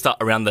generally start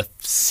around the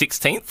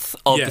 16th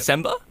of Yeah.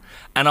 December.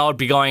 And I would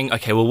be going,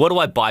 okay, well, what do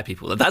I buy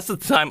people? That's the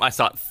time I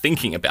start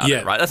thinking about Yeah.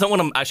 it, right? That's not when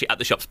I'm actually at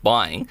the shops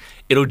buying.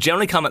 It'll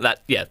generally come at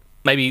that,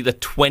 maybe the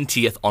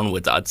 20th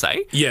onwards, I'd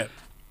say. Yeah.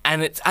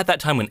 And it's at that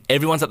time when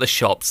everyone's at the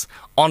shops.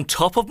 On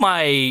top of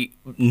my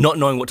not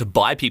knowing what to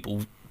buy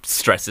people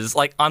stresses,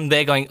 like I'm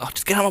there going, oh,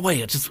 just get out of my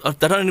way. I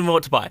don't even know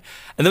what to buy.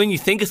 And then when you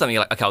think of something,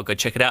 you're like, okay, I'll go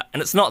check it out.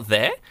 And it's not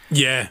there.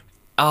 Yeah.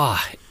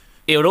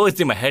 It would always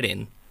do my head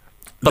in.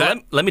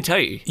 But let me tell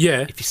you,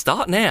 Yeah. if you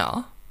start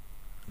now,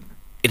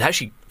 it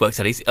actually works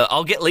out easy.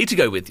 I'll get Lee to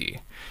go with you.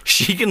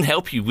 She can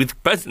help you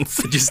with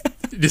presents. Just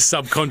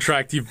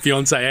subcontract your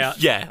fiance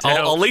out. Yeah, to help.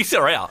 I'll lease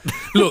her out.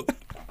 Look,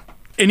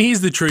 and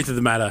here's the truth of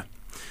the matter.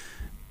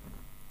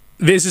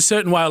 There's a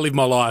certain way I live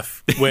my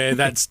life where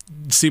that's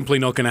simply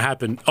not going to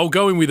happen. I'll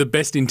go in with the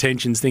best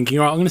intentions thinking,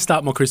 all right, I'm going to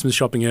start my Christmas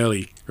shopping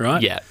early,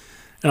 right? Yeah.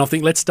 And I'll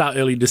think, let's start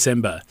early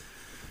December.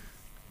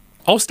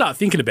 I'll start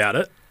thinking about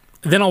it.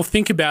 Then I'll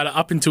think about it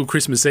up until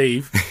Christmas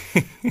Eve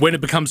when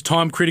it becomes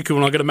time critical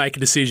and I've got to make a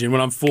decision when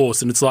I'm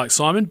forced. And it's like,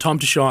 Simon, time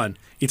to shine.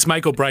 It's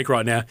make or break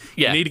right now.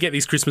 Yeah. You need to get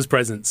these Christmas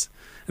presents.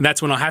 And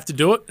that's when I have to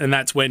do it, and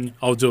that's when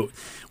I'll do it.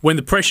 When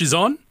the pressure's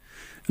on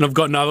and I've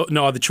got no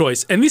other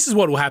choice. And this is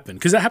what will happen,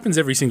 because it happens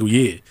every single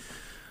year.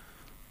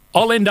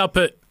 I'll end up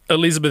at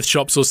Elizabeth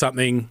Shops or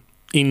something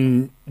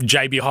in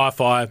JB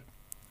Hi-Fi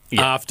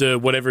after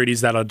whatever it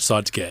is that I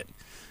decide to get.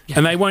 Yeah.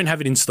 And they won't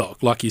have it in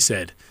stock, like you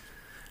said.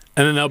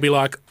 And then they'll be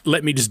like,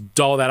 let me just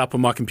dial that up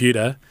on my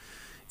computer.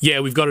 Yeah,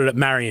 we've got it at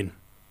Marion.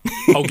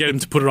 I'll get them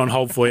to put it on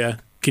hold for you.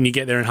 Can you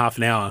get there in half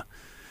an hour?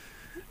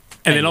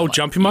 And then I'll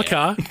jump in my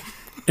car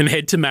and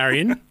head to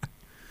Marion.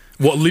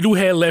 What little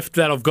hair left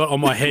that I've got on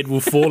my head will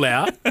fall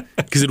out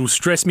because it'll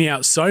stress me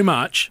out so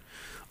much.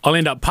 I'll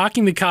end up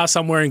parking the car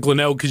somewhere in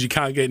Glenelg because you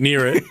can't get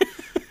near it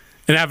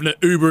and having to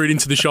Uber it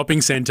into the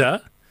shopping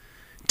centre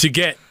to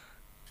get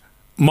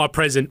my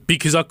present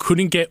because I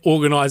couldn't get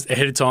organised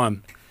ahead of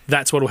time.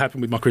 That's what will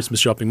happen with my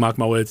Christmas shopping, mark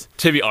my words.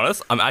 To be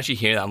honest, I'm actually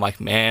hearing that. I'm like,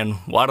 man,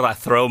 why did I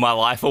throw my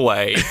life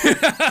away?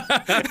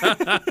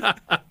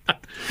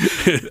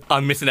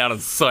 I'm missing out on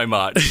so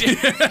much.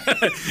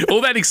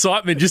 All that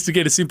excitement just to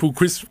get a simple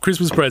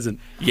Christmas present.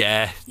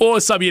 Yeah. Or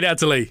sub it out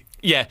to Lee.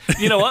 Yeah.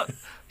 You know what?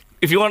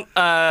 If you want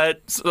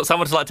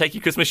someone to take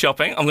you Christmas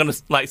shopping, I'm going to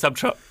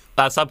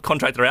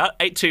subcontract her out.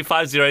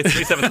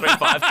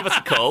 82503735. Give us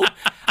a call,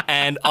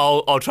 and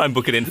I'll try and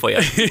book it in for you.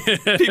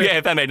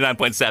 PBFM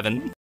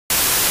 89.7.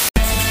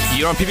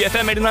 You're on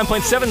PBFM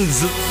 89.7.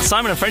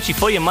 Simon and Frenchie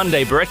for your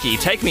Monday brekkie.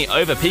 Take me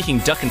over Peking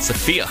Duck and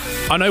Sophia.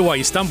 I know why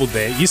you stumbled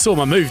there. You saw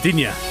my move, didn't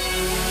you?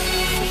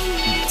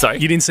 Sorry?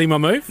 You didn't see my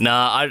move?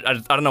 Nah, I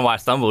don't know why I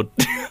stumbled.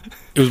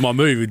 It was my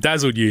move. It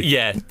dazzled you.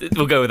 Yeah,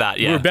 we'll go with that,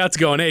 yeah. We were about to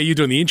go on air. You're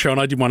doing the intro, and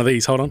I did one of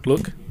these. Hold on,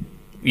 look.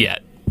 Yeah.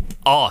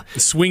 Oh, The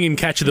swing and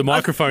catch of the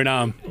microphone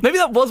arm. maybe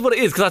that was what it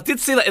is, because I did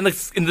see that in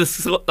the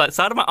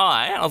side of my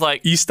eye, and I was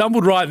like, You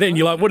stumbled right then.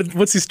 You're like,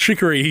 what's this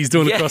trickery he's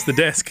doing across the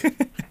desk?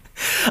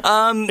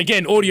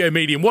 Again, audio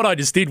medium. What I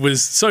just did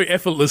was so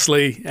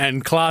effortlessly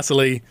and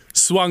classily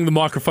swung the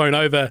microphone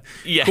over,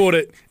 caught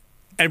it,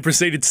 and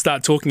proceeded to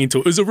start talking into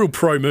it. It was a real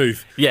pro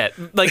move. yeah,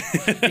 like,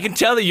 you can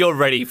tell that you're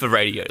ready for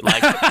radio.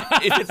 Like,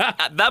 if it's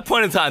at that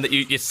point in time that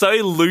you're so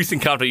loose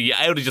and comfortable, you're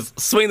able to just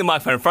swing the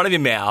microphone in front of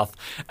your mouth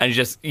and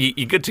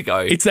you're good to go.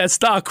 It's that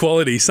star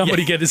quality.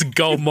 Somebody get us a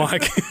gold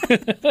mic.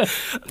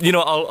 You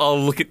know, I'll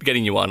look at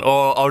getting you one,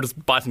 or I'll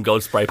just buy some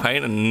gold spray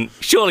paint, and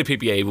surely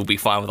PPE will be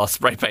fine with us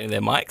spray painting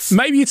their mics.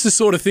 Maybe it's the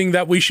sort of thing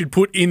that we should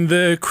put in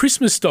the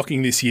Christmas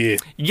stocking this year.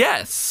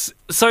 Yes.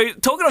 So,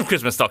 talking of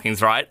Christmas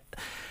stockings, right?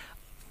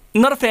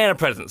 Not a fan of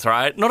presents,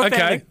 right? Not a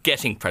fan of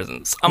getting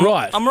presents. I'm all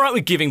right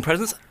with giving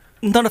presents.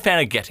 Not a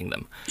fan of getting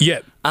them.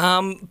 Yep.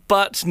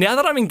 But now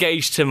that I'm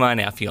engaged to my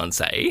now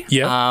fiance,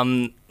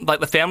 like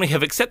the family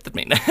have accepted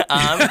me,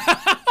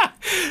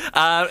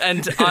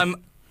 and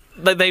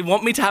they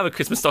want me to have a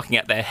Christmas stocking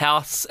at their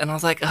house, and I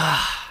was like,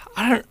 I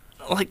don't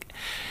like.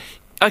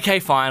 Okay,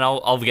 fine,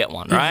 I'll get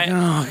one, right?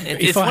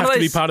 If I have to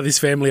be part of this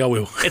family, I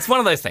will. It's one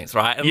of those things,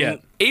 right? And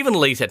even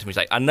Lee said to me, she's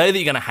like, I know that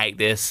you're going to hate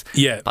this,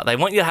 but they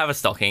want you to have a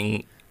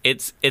stocking.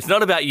 It's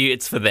not about you,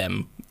 it's for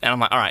them. And I'm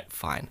like, all right,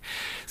 fine.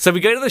 So we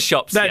go to the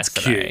shops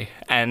yesterday, cute.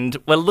 and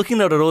we're looking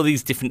at all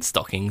these different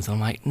stockings. I'm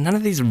like, none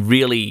of these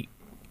really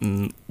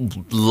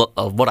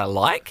what I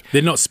like.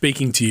 They're not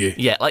speaking to you.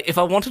 Yeah, like if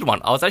I wanted one,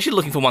 I was actually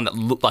looking for one that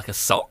looked like a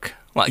sock.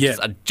 Like just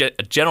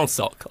a general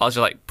sock. I was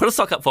just like, put a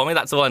sock up for me,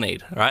 that's all I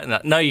need, right? And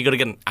no, you got to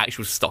get an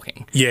actual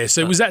stocking. Yeah,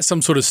 so was that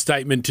some sort of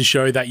statement to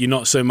show that you're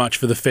not so much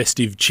for the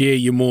festive cheer,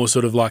 you're more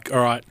sort of like,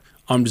 all right,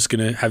 I'm just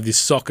going to have this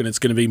sock and it's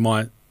going to be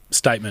my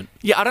statement?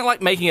 Yeah, I don't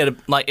like making it,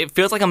 it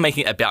feels like I'm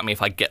making it about me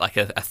if I get like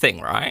a thing,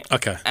 right?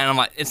 Okay. And I'm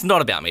like, it's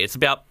not about me, it's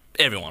about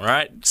everyone,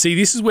 right? See,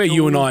 this is where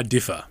you and I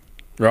differ,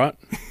 right?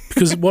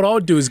 Because what I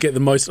would do is get the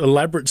most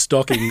elaborate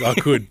stocking I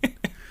could.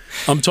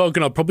 I'm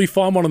talking, I'd probably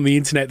find one on the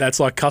internet that's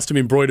like custom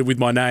embroidered with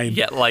my name.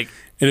 Yeah, like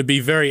And it'd be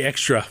very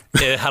extra.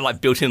 it had like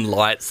built-in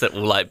lights that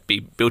will like be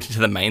built into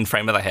the main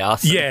frame of the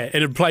house. Yeah, and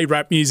it'd play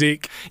rap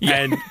music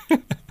and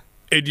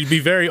it'd be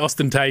very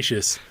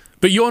ostentatious.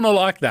 But you're not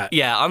like that.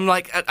 Yeah, I'm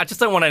like, I just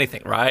don't want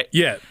anything, right?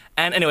 Yeah.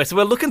 And anyway, so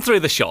we're looking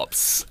through the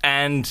shops,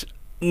 and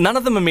none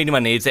of them are meeting my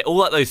needs. They're all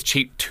like those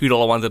cheap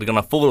 $2 ones that are going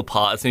to fall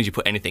apart as soon as you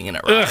put anything in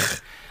it, right? Ugh.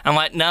 I'm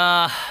like,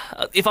 nah,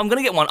 if I'm going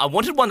to get one, I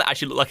wanted one that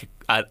actually looked like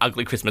an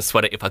ugly Christmas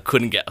sweater if I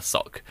couldn't get a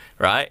sock,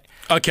 right?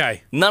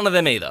 Okay. None of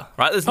them either,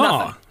 right? There's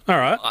nothing. All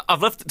right.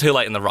 I've left it too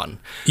late in the run.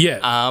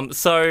 Yeah.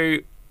 So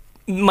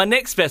my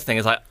next best thing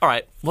is like, all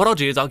right, what I'll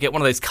do is I'll get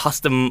one of those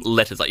custom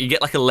letters. Like you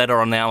get like a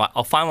letter on now.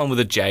 I'll find one with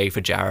a J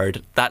for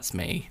Jared. That's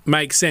me.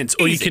 Makes sense.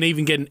 Or you Easy. can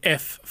even get an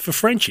F for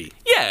Frenchie.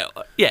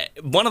 Yeah.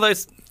 One of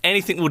those,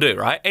 anything will do,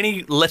 right?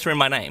 Any letter in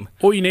my name.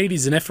 All you need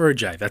is an F or a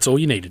J. That's all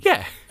you needed.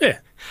 Yeah. Yeah.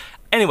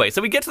 Anyway,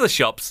 so we get to the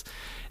shops.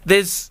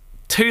 There's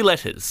 2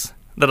 letters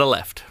that are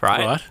left,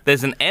 right? Right.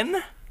 There's an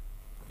N,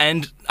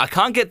 and I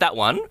can't get that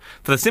one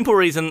for the simple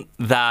reason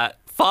that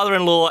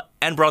father-in-law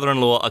and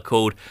brother-in-law are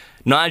called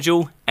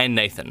Nigel and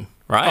Nathan,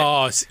 right?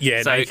 Oh,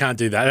 yeah, So, no, you can't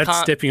do that. That's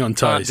can't- stepping on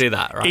toes. can't do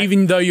that, right?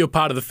 Even though you're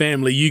part of the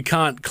family, you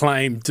can't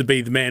claim to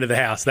be the man of the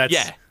house. That's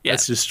Yeah.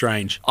 That's just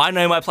strange. I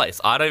know my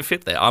place. I don't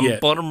fit there. I'm Yeah.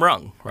 bottom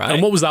rung, right?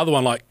 And what was the other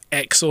one, like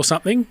X or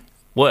something?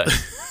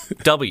 Worse.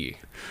 W,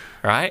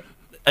 right?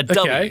 A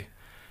W. Okay.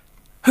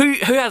 Who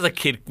has a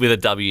kid with a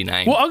W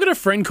name? Well, I've got a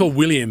friend called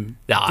William,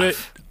 Ah. but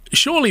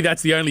surely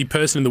that's the only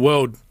person in the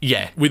world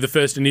Yeah. with the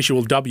first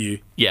initial W.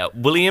 Yeah,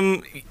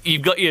 William,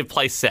 you've got your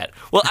place set.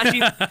 Well,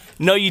 actually,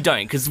 no, you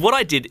don't, because what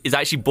I did is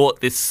I actually bought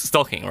this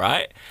stocking,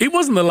 right? It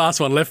wasn't the last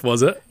one left,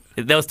 was it?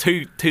 There was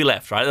two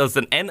left, right? There was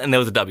an N and there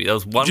was a W. There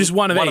was one, Just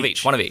one of each.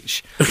 each. One of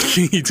each.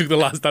 You took the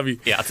last W.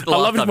 Yeah, I took the I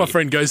last love it if my W.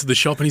 friend goes to the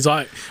shop and he's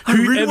like, I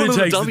really whoever wanted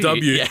a takes the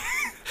W. Yeah.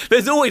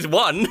 There's always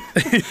one.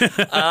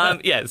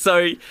 Yeah,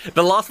 so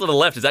the last little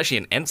left is actually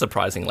an N,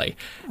 surprisingly.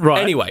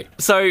 Right. Anyway,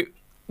 so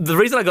the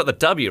reason I got the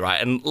W, right,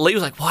 and Lee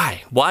was like,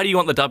 why? Why do you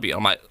want the W?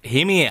 I'm like,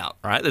 hear me out,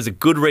 right? There's a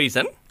good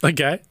reason.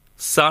 Okay.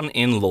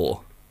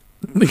 Son-in-law.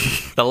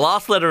 The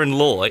last letter in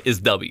law is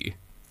W.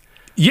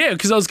 Yeah,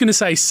 because I was going to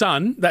say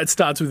son, that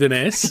starts with an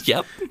S.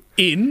 Yep.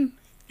 In,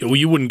 well,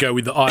 you wouldn't go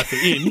with the I for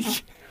in.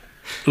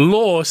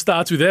 Law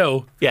starts with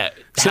L. Yeah.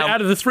 So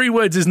out of the 3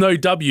 words, there's no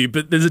W,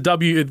 but there's a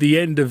W at the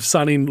end of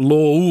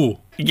son-in-law.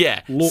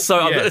 Yeah. So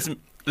I've yeah. got this.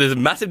 There's a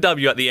massive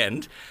W at the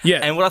end. Yeah,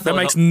 And what I thought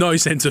that makes no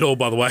sense at all,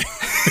 by the way.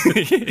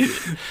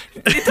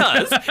 it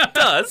does. It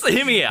does.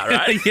 Hear me out,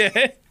 right?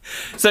 Yeah.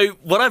 So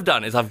what I've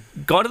done is I've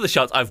gone to the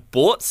shops. I've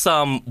bought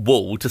some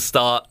wool to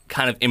start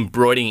kind of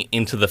embroidering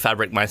into the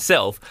fabric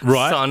myself.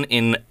 Right. Son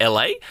in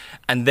LA,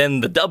 and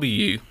then the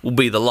W will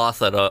be the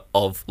last letter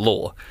of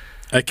law,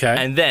 Okay.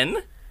 and then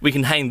we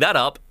can hang that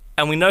up,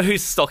 and we know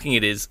whose stocking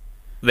it is.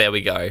 There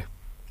we go.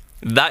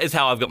 That is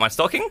how I've got my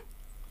stocking.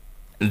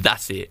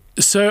 That's it.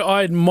 So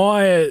I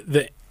admire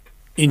the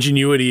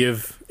ingenuity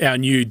of our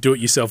new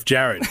do-it-yourself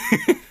Jared.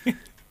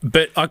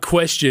 But I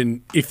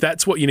question, if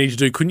that's what you need to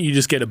do, couldn't you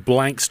just get a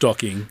blank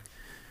stocking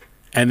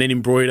and then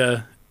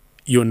embroider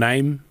your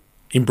name?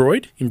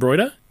 Embroid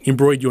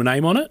your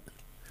name on it?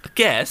 I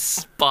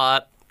guess,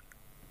 but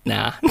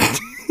nah.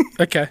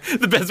 Okay.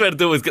 The best way to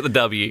do it is get the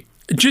W.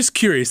 Just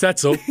curious,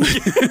 that's all.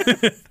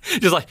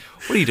 Just like,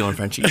 what are you doing,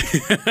 Frenchie?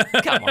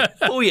 Come on,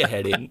 pull your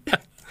head in.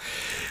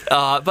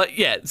 But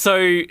yeah, so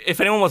if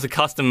anyone wants a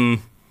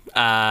custom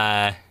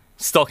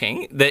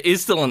stocking, there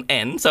is still an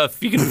N, so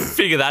if you can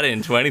figure that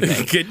into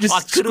anything. Okay, I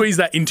just could've- squeeze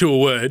that into a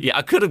word. Yeah,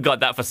 I could have got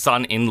that for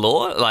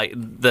son-in-law, like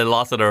the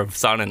last letter of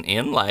son and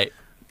in, like,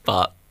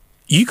 but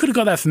You could have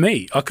got that for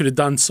me. I could have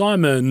done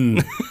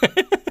Simon.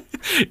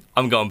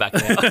 I'm going back now.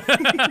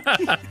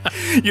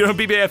 You're on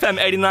BBFM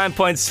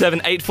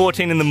 89.7,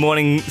 8:14 in the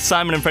morning.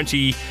 Simon and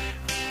Frenchie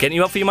getting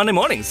you up for your Monday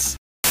mornings.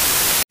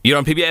 You're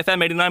on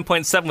PBFM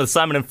 89.7 with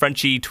Simon and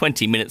Frenchie,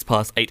 20 minutes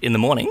past 8 in the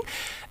morning.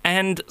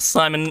 And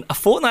Simon, a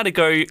fortnight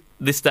ago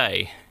this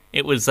day,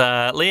 it was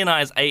Lee and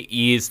I's 8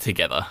 years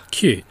together.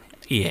 Cute.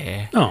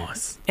 Yeah.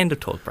 Nice. End of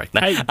talk break.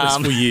 No. 8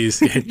 blissful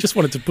years. Yeah, just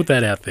wanted to put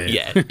that out there.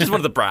 Yeah, just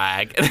wanted to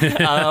brag.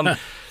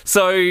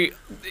 So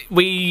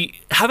we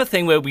have a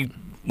thing where we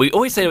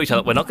always say to each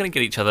other, we're not going to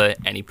get each other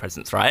any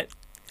presents, right?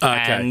 Okay.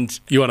 And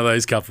You're one of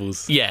those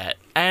couples. yeah,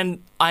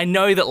 and I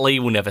know that Lee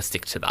will never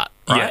stick to that,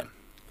 right?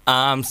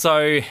 Yeah.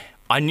 So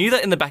I knew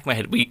that in the back of my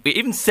head. We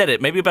even said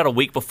it maybe about a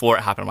week before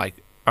it happened. I'm like,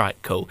 all right,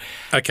 cool.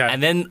 Okay.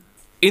 And then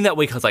in that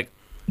week, I was like,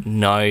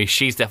 no,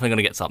 she's definitely going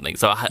to get something.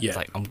 So I Yeah. was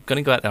like, I'm going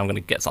to go out there, I'm going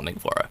to get something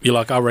for her. You're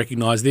like, I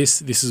recognise this.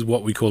 This is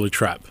what we call a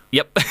trap.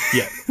 Yep.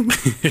 Yeah.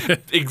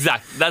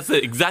 That's the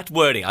exact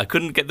wording. I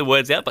couldn't get the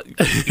words out, but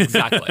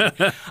exactly.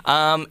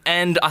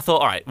 And I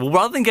thought, all right, well,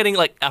 rather than getting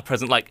like a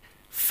present like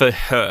for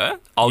her,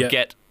 I'll Yeah.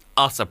 get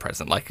us a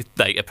present, like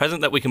a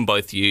present that we can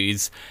both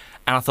use.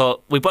 And I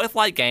thought, we both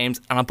like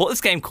games, and I bought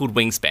this game called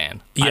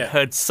Wingspan. Yeah. I'd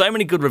heard so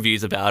many good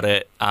reviews about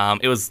it.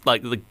 It was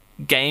like the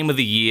game of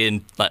the year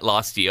like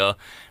last year. I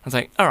was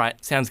like, all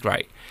right, sounds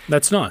great.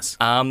 That's nice.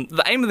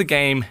 The aim of the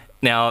game,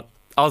 now,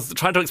 I was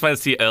trying to explain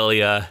this to you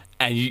earlier,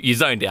 and you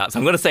zoned out, so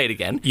I'm going to say it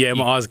again. Yeah,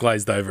 my eyes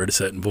glazed over at a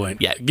certain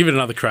point. Yeah. Give it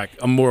another crack.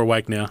 I'm more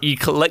awake now. You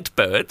collect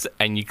birds,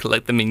 and you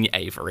collect them in your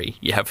aviary.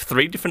 You have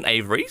 3 different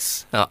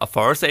aviaries, a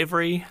forest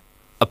aviary,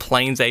 a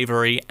plains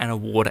aviary, and a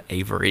water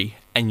aviary.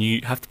 And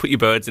you have to put your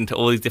birds into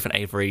all these different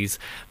aviaries.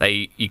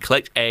 You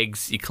collect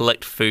eggs, you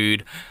collect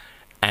food,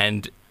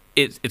 and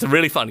it's a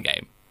really fun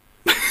game.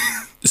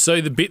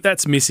 So the bit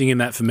that's missing in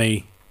that for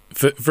me,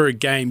 for a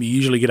game, you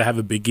usually get to have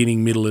a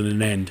beginning, middle, and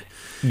an end.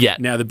 Yeah.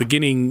 Now, the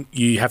beginning,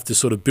 you have to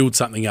sort of build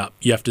something up.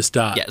 You have to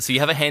start. Yeah, so you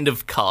have a hand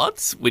of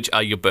cards, which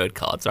are your bird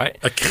cards, right?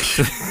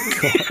 Okay.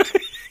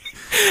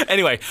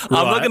 Anyway,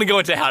 I'm not going to go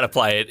into how to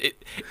play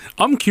it.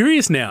 I'm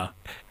curious now.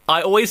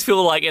 I always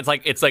feel like it's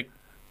like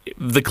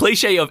the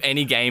cliche of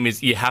any game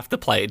is you have to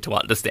play it to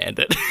understand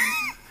it.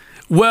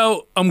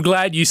 Well, I'm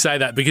glad you say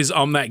that because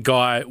I'm that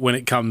guy when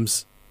it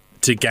comes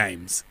to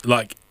games.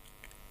 Like,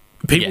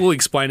 people will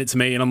explain it to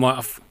me and I'm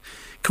like,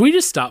 can we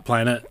just start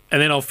playing it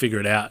and then I'll figure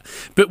it out?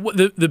 But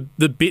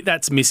the bit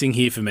that's missing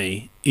here for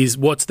me is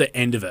what's the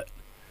end of it?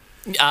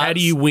 How do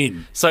you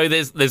win? So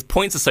there's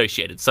points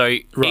associated. So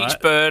each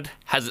bird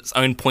has its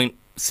own point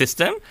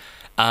system.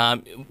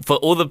 For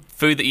all the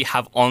food that you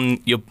have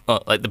on your,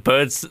 like the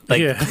birds,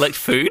 they collect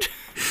food.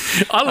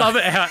 I love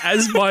it how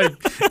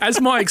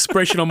as my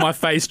expression on my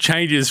face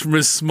changes from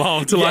a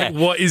smile to like,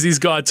 what is this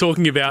guy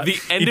talking about?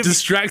 It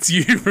distracts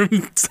you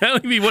from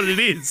telling me what it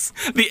is.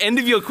 The end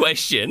of your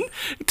question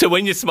to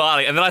when you're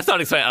smiling, and then I start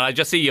explaining, and I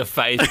just see your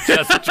face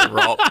just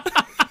drop.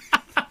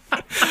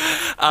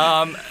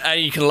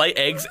 And you can lay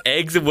eggs.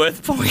 Eggs are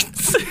worth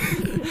points.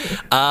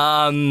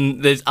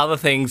 There's other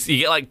things. You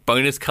get like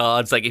bonus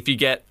cards. Like if you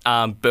get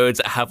birds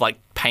that have like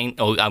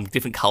paint or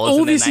different colours. All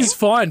in their this name. is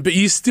fine, but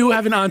you still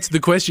haven't answered the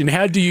question.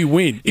 How do you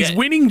win? Is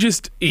winning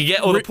just you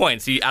get all the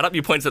points? You add up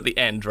your points at the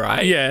end,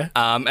 right? Yeah.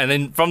 And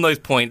then from those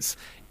points,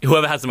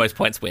 whoever has the most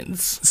points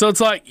wins. So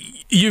it's like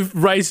you've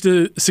raised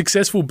a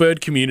successful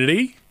bird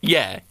community.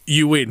 Yeah.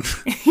 You win.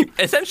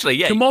 Essentially,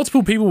 yeah. Can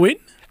multiple people win?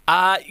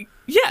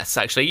 Yes,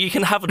 actually, you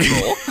can have a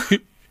draw.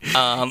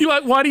 You're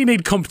like, why do you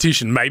need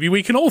competition? Maybe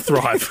we can all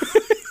thrive.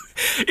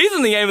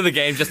 Isn't the aim of the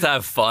game just to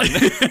have fun?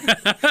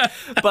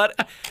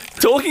 But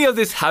talking of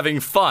this having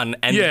fun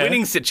and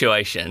winning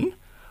situation,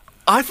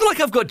 I feel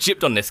like I've got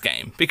gypped on this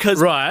game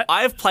because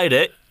I've played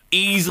it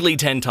easily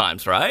 10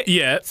 times, right?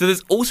 Yeah. So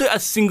there's also a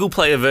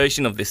single-player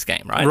version of this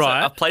game, right?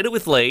 Right. So I've played it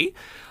with Lee.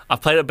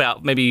 I've played it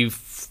about maybe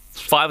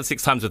 5 or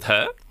 6 times with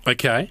her.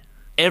 Okay.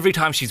 Every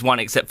time she's won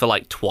except for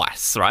like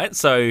twice, right?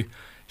 So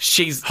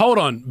she's... Hold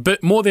on,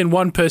 but more than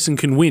one person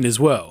can win as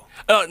well.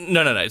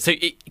 No. So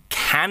it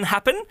can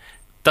happen.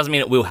 Doesn't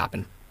mean it will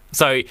happen.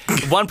 So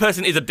one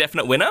person is a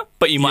definite winner,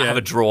 but you might have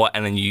a draw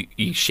and then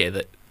you share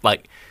that.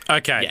 Like,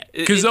 okay.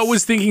 Because I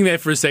was thinking there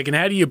for a second,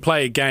 how do you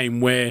play a game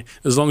where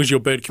as long as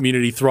your bird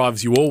community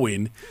thrives, you all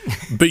win,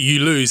 but you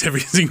lose every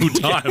single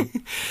time?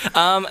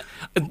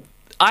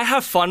 I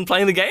have fun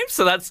playing the game,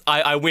 so that's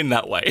I win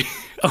that way.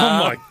 Oh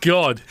my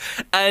God.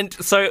 And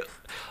so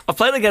I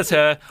played against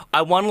her.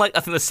 I won like I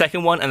think the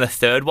second one and the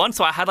third one,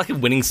 so I had like a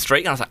winning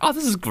streak and I was like, oh,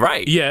 this is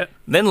great. Yeah.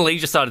 Then Lee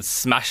just started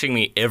smashing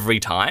me every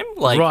time.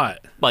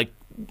 Like,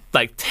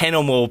 like 10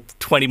 or more,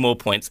 20 more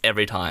points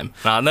every time.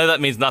 Now, I know that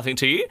means nothing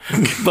to you,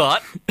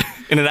 but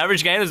in an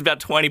average game, there's about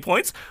 20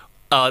 points.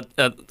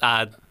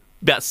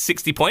 About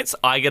 60 points.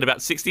 I get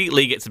about 60.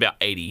 Lee gets about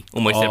 80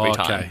 almost every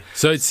time. Okay.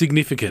 So it's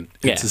significant.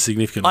 It's a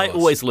significant I loss.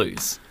 always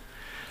lose.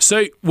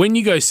 So when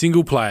you go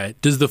single player,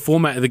 does the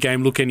format of the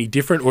game look any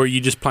different or are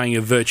you just playing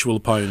a virtual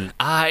opponent?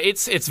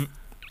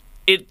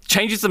 It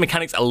changes the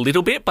mechanics a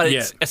little bit, but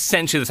it's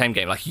essentially the same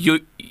game. Like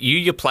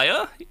your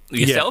player,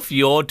 yourself,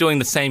 you're doing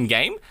the same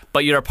game,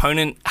 but your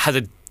opponent has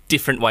a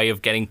different way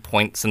of getting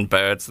points and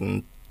birds,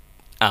 and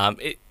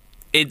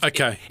it's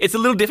a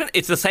little different.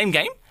 It's the same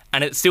game,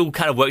 and it still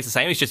kind of works the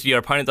same. It's just your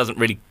opponent doesn't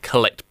really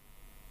collect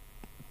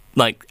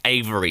like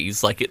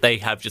aviaries, like they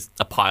have just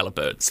a pile of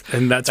birds.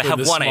 And that's they when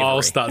have the one smile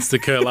aviary. starts to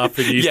curl up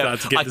and you start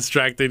to get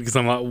distracted because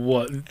I'm like,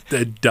 what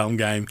a dumb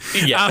game.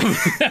 Yeah.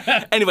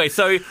 Anyway,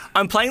 so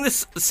I'm playing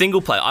this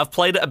single player. I've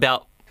played it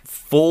about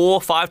 4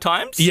 or 5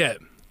 times. Yeah.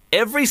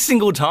 Every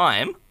single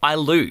time I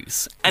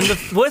lose. And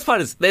the worst part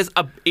is there's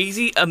a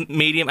easy, a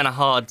medium, and a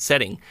hard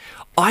setting.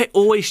 I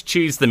always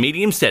choose the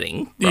medium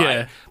setting, right?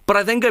 Yeah. But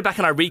I then go back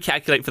and I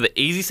recalculate for the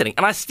easy setting,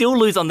 and I still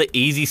lose on the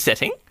easy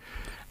setting.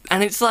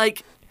 And it's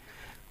like,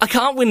 I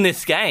can't win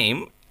this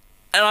game,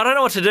 and I don't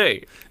know what to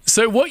do.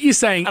 So what you're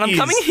saying And I'm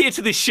coming here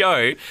to this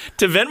show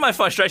to vent my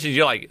frustrations.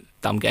 You're like,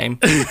 dumb game.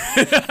 And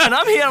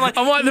I'm here, I'm like,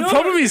 the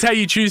problem is how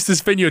you choose to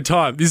spend your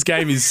time. This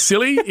game is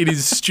silly. It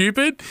is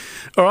stupid.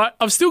 All right.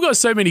 I've still got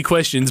so many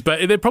questions,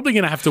 but they're probably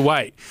going to have to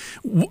wait.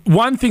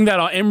 One thing that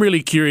I am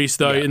really curious,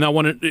 though, and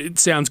it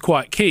sounds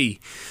quite key,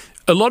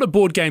 a lot of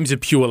board games are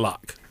pure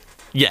luck.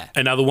 Yeah.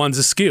 And other ones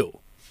are skill.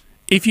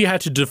 If you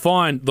had to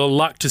define the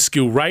luck to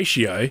skill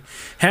ratio,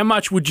 how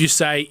much would you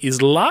say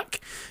is luck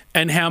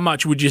And how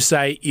much would you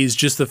say is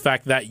just the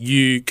fact that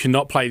you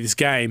cannot play this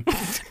game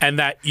and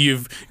that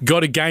you've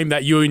got a game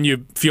that you and your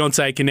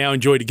fiance can now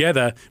enjoy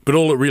together, but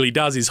all it really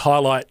does is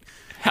highlight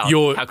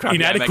your how crappy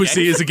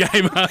inadequacy as a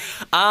gamer?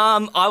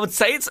 I would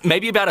say it's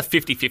maybe about a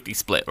 50-50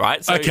 split,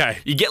 right? So Okay.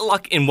 you get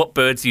luck in what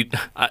birds you...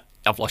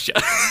 I've lost you.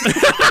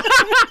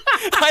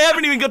 I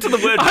haven't even got to the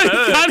word I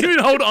bird. can't even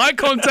hold eye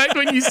contact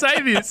when you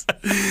say this.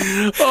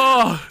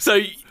 Oh, So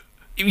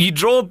you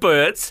draw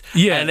birds,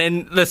 Yeah. and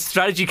then the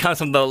strategy comes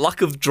from the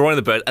luck of drawing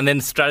the bird and then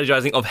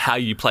strategizing of how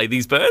you play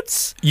these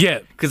birds. yeah.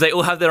 Because they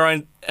all have their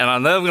own... And I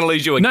know I'm going to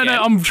lose you again.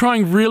 No, I'm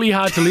trying really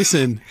hard to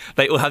listen.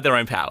 They all have their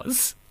own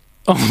powers.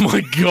 Oh, my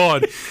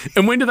God.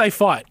 And when do they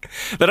fight?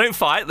 They don't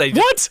fight. They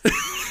just...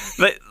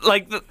 What?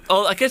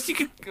 I guess you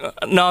could.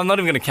 No, I'm not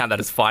even going to count that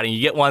as fighting.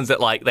 You get ones that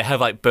like they have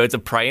like birds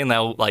of prey and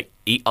they'll like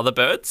eat other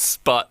birds,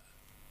 but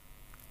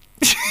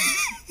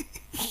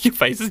your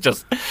face is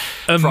just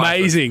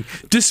Amazing.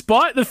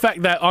 Despite the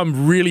fact that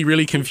I'm really,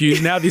 really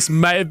confused now, this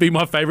may have been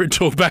my favourite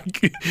talk break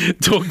of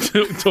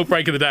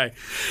the day.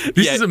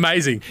 This Yeah. is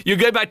amazing. You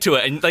go back to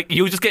it and like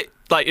you'll just get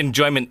like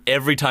enjoyment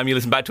every time you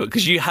listen back to it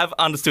because you have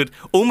understood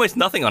almost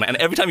nothing on it, and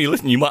every time you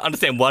listen, you might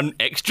understand one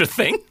extra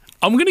thing.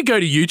 I'm going to go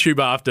to YouTube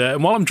after,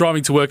 and while I'm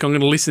driving to work, I'm going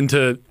to listen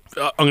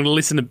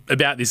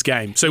about this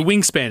game. So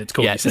Wingspan, it's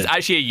called. Yeah, you it's said.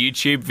 actually a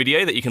YouTube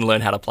video that you can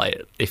learn how to play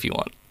it if you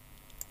want.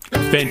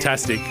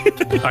 Fantastic.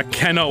 I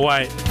cannot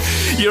wait.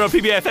 You're on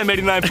PBFM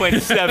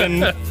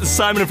 89.7.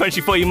 Simon and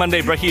Frenchie for you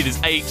Monday Brekkie. It is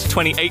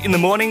 8:28 in the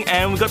morning,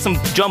 and we've got some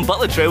John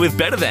Butler Trio with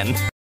Better Than.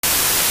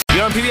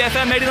 You're on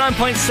PBFM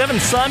 89.7.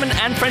 Simon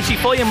and Frenchie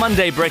for you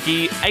Monday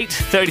Brekkie.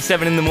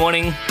 8:37 in the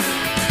morning.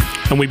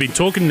 And we've been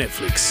talking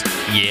Netflix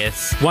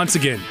Yes. once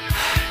again.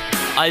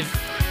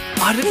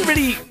 I didn't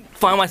really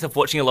find myself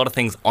watching a lot of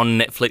things on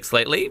Netflix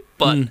lately,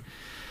 but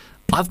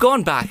I've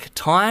gone back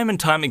time and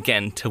time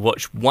again to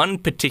watch one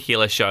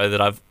particular show that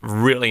I've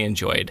really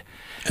enjoyed.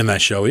 And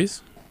that show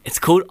is? It's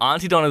called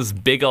Auntie Donna's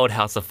Big Old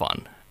House of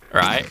Fun,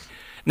 right?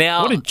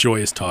 Now, What a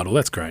joyous title.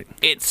 That's great.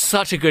 it's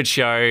such a good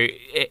show.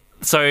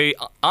 So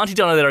Auntie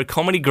Donna, they're a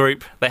comedy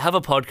group. They have a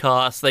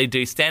podcast. They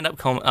do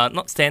stand-up,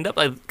 not stand-up,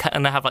 they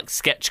have like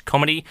sketch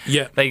comedy.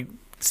 Yeah. They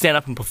stand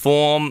up and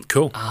perform.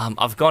 Cool.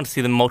 I've gone to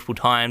see them multiple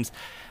times.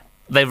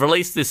 They've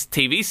released this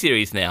TV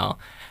series now,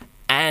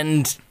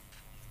 and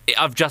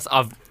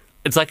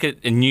it's like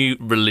a new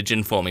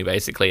religion for me,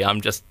 basically.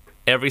 I'm just,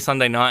 every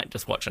Sunday night,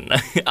 just watching.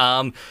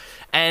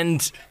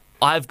 And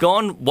I've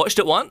watched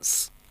it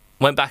once,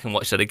 went back and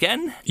watched it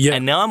again, Yeah.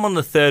 and now I'm on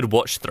the third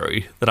watch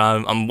through that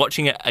I'm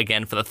watching it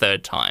again for the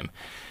third time,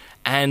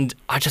 and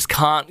I just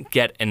can't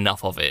get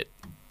enough of it.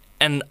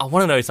 And I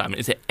want to know, Simon,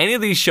 is there any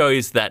of these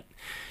shows that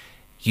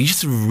you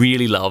just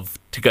really love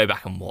to go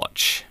back and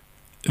watch?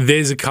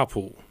 There's a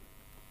couple.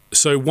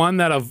 So one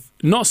that I've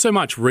not so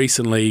much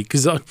recently,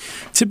 because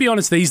to be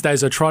honest, these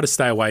days I try to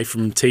stay away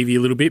from TV a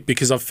little bit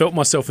because I've felt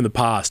myself in the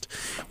past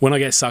when I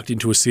get sucked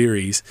into a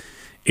series,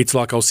 it's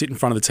like I'll sit in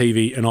front of the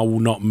TV and I will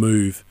not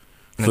move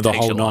And for it the takes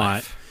whole your night.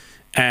 life.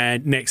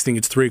 And next thing,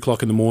 it's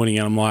 3:00 in the morning,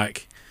 and I'm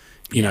like,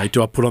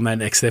 do I put on that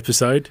next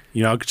episode?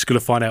 I'm just going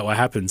to find out what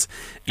happens.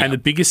 Yeah. And the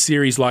biggest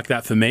series like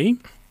that for me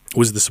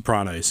was The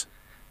Sopranos.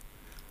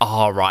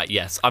 Oh, right,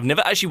 yes. I've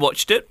never actually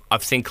watched it.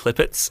 I've seen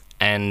clippets,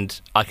 and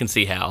I can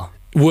see how.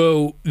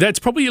 Well, that's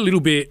probably a little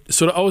bit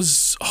I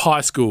was high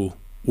school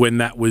when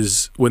that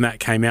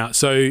came out.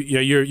 So,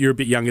 you're a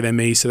bit younger than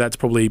me, so that's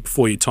probably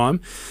before your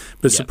time.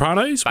 But Yep.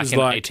 Sopranos Back was in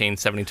like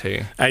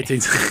 1872.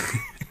 18.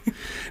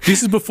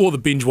 This is before the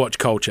binge watch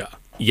culture.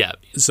 Yeah.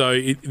 So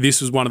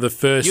this was one of the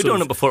first. You're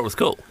doing it before it was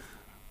cool.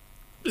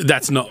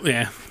 That's not.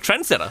 Yeah,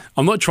 Trendsetter.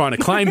 I'm not trying to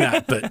claim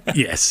that, but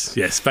yes,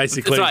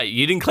 basically. That's right.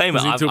 You didn't claim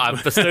it.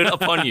 I've bestowed it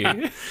upon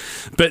you.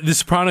 But The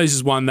Sopranos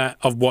is one that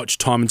I've watched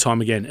time and time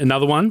again.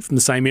 Another one from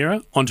the same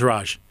era,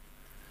 Entourage.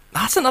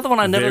 That's another one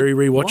I never Very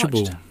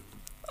rewatchable. watched.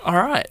 All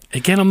right.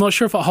 Again, I'm not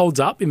sure if it holds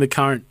up in the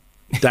current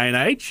day and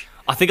age.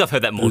 I think I've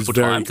heard that multiple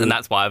very times, good. and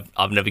that's why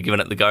I've never given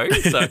it the go.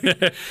 So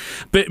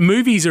But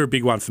movies are a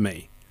big one for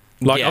me.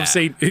 Like Yeah. I've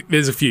seen,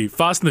 there's a few.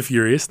 Fast and the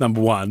Furious, number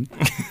one.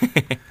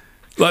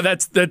 Like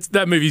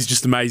that movie's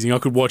just amazing. I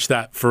could watch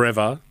that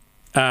forever.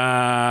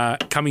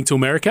 Coming to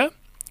America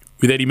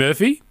with Eddie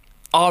Murphy.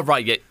 Oh,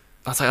 right, yeah.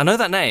 I was like, I know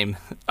that name.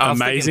 I was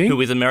thinking Amazing.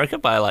 Who is America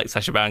by like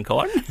Sacha Baron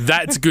Cohen.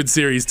 That's a good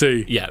series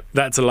too. Yeah.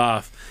 That's a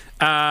laugh.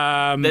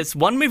 There's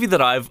one movie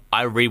that I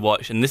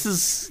rewatched, and this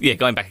is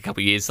going back a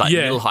couple of years, like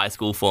Yeah. middle high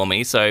school for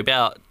me. So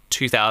about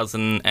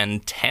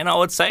 2010, I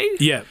would say.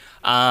 Yeah.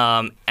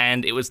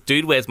 And it was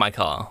Dude, Where's My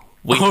Car?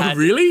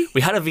 Really?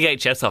 We had a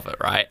VHS of it,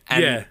 right?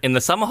 And Yeah. in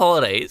the summer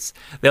holidays,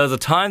 there was a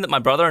time that my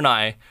brother and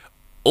I,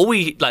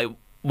 we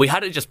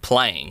had it just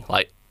playing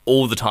like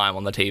all the time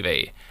on the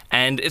TV.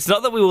 And it's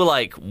not that we were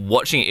like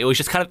watching it; it was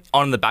just kind of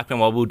on in the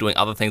background while we were doing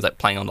other things, like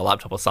playing on the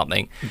laptop or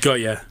something. Got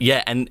ya.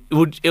 Yeah, and it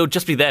would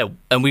just be there,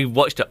 and we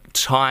watched it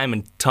time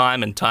and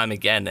time and time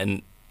again,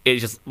 and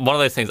it's just one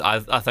of those things. I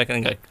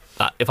think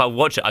if I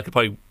watch it, I could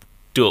probably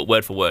do it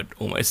word for word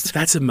almost.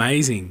 That's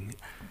amazing.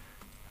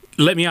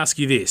 Let me ask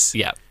you this.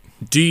 Yeah.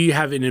 Do you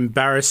have an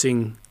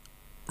embarrassing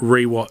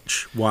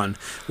rewatch one.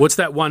 What's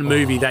that one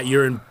movie that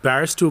you're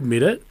embarrassed to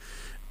admit it,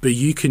 but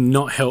you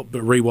cannot help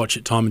but rewatch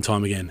it time and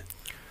time again?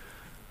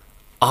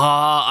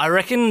 I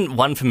reckon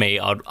one for me,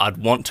 I'd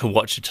want to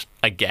watch it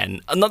again.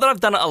 Not that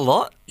I've done it a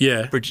lot.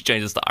 Yeah. Bridget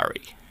Jones's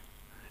Diary.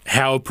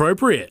 How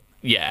appropriate.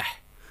 Yeah.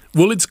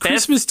 Well, it's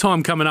Christmas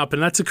time coming up,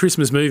 and that's a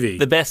Christmas movie.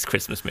 The best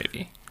Christmas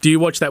movie. Do you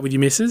watch that with your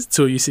missus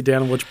till you sit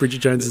down and watch Bridget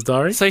Jones's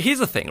Diary? So here's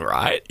the thing,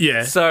 right?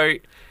 Yeah. So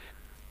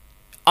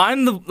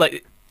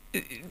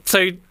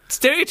so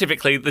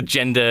stereotypically the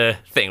gender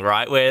thing,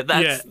 right? Where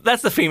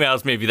that's the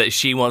female's movie that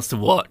she wants to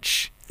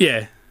watch.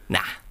 Yeah. Nah.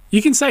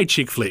 You can say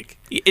chick flick.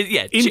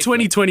 Yeah. In chick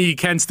 2020, you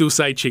can still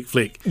say chick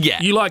flick.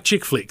 Yeah. You like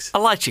chick flicks. I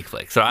like chick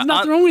flicks, right? There's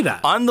nothing wrong with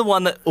that. I'm the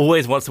one that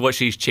always wants to watch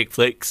these chick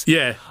flicks.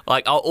 Yeah.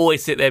 Like, I'll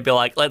always sit there and be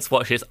like, let's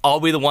watch this. I'll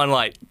be the one,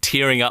 like,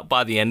 tearing up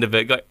by the end of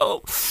it, going, oh,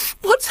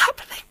 what's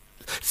happening?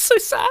 It's so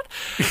sad.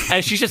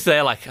 And she's just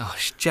there like, oh,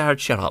 Jared,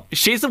 shut up.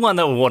 She's the one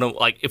that will want to,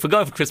 like, if we're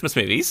going for Christmas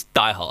movies,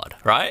 Die Hard,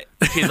 right?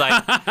 She's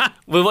like,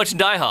 we're watching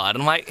Die Hard.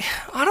 I'm like,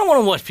 I don't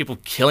want to watch people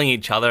killing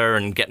each other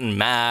and getting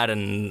mad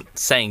and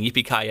saying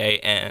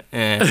yippee-ki-yay,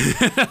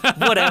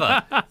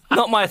 whatever.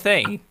 Not my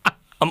thing.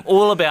 I'm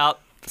all about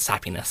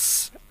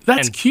sappiness.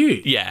 That's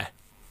cute. Yeah.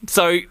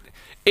 So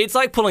it's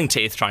like pulling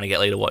teeth trying to get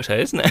Lee to watch her,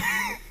 isn't it?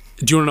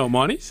 Do you want to know what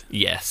mine is?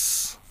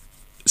 Yes.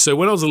 So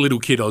when I was a little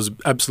kid, I was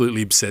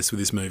absolutely obsessed with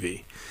this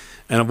movie.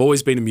 And I've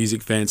always been a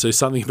music fan, so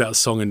something about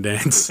song and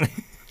dance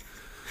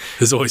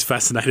has always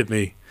fascinated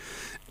me.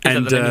 Is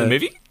that the name of the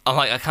movie? I'm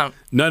like, I can't...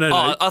 No.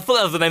 I thought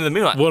that was the name of the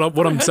movie. Like,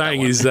 What I'm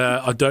saying is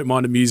I don't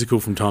mind a musical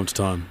from time to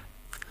time.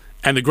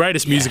 And the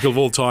greatest musical of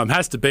all time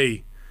has to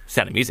be...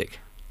 Sound of Music.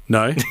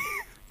 No.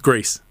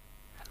 Grease.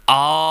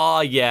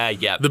 Oh,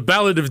 yeah. The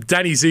Ballad of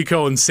Danny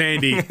Zuko and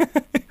Sandy.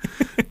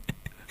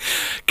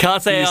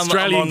 Can't say The I'm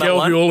Australian on that girl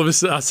one. who all of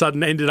a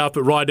sudden ended up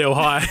at Rydell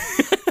High.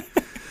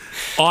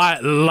 I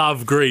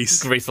love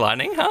Grease. Grease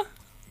Lightning, huh?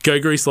 Go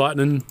Grease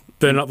Lightning,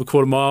 burn up the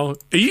quarter mile.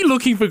 Are you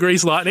looking for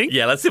Grease Lightning?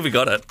 Yeah, let's see if we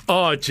got it.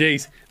 Oh,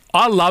 jeez.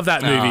 I love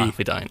that movie. If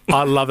we don't.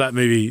 I love that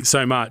movie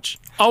so much.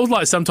 I would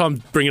like sometimes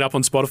bring it up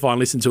on Spotify and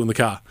listen to it in the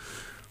car.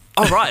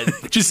 Oh, right.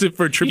 Just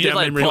for a trip You down just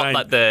like memory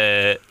plot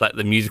lane. like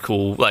the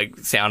musical like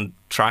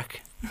soundtrack.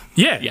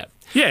 Yeah.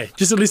 Yeah,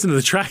 just to listen to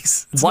the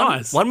tracks. It's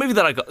nice. One movie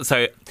that I got.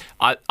 So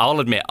I'll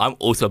admit I'm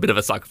also a bit of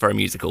a sucker for a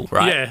musical,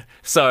 right? Yeah.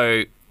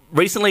 So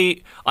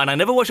recently, and I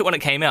never watched it when it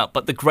came out,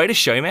 but The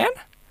Greatest Showman.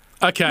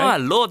 Okay. My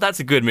lord,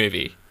 that's a good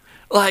movie.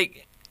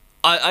 Like,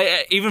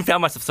 I even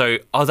found myself. So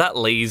I was at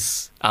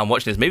Lee's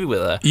watching this movie with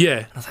her. Yeah.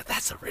 And I was like,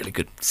 that's a really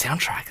good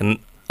soundtrack. And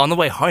on the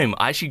way home,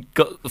 I actually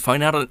got the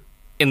phone out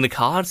in the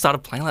car and started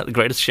playing like The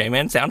Greatest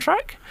Showman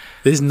soundtrack.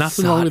 There's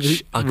nothing wrong with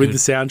Such a the good-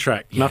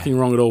 soundtrack. Yeah. Nothing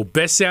wrong at all.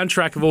 Best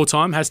soundtrack of all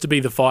time has to be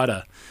The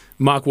Fighter.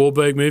 Mark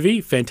Wahlberg movie,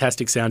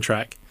 fantastic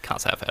soundtrack.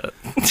 Can't say I've heard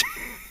it.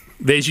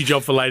 There's your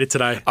job for later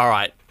today. All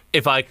right,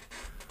 if I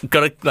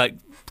gotta like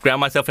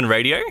ground myself in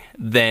radio,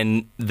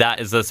 then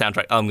that is the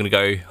soundtrack I'm gonna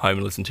go home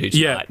and listen to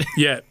Yeah, tonight.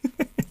 yeah.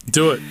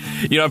 Do it.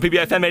 You're on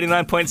PBFM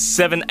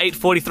 89.7,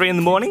 8:43 in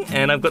the morning,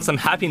 and I've got some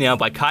Happy Now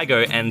by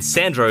Kygo and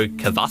Sandro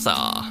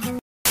Cavazza.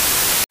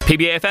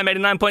 PBFM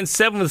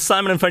 89.7 with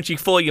Simon and Frenchie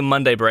for your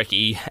Monday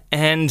brekkie.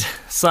 And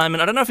Simon,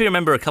 I don't know if you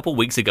remember a couple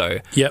weeks ago,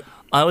 Yep.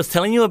 I was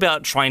telling you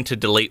about trying to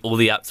delete all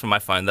the apps from my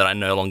phone that I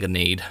no longer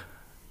need.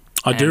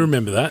 I do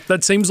remember that.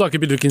 That seems like a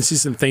bit of a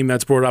consistent theme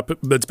that's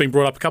been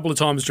brought up a couple of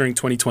times during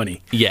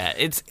 2020. Yeah,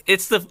 it's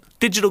the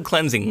digital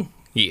cleansing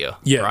year,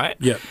 Yeah. right?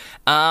 Yeah.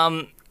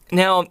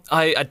 Now,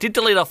 I did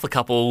delete off a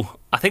couple.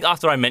 I think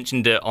after I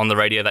mentioned it on the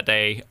radio that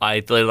day, I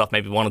deleted off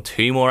maybe one or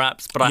two more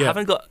apps, but I Yeah.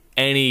 haven't got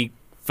any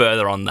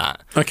further on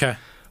that. Okay.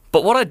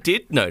 But what I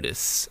did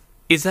notice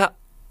is that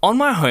on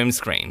my home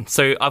screen,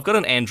 so I've got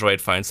an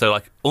Android phone, so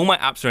like all my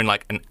apps are in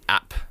like an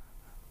app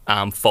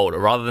folder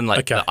rather than like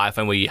Okay. the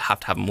iPhone where you have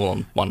to have them all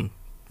on one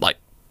like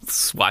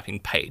swiping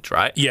page,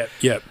 right? Yep.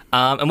 Yep.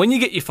 And when you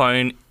get your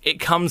phone, it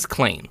comes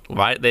clean,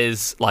 right?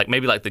 There's like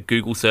maybe like the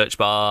Google search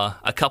bar,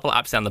 a couple of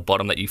apps down the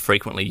bottom that you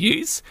frequently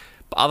use.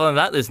 But other than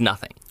that, there's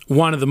nothing.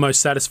 One of the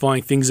most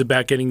satisfying things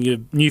about getting your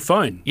new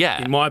phone,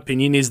 Yeah. in my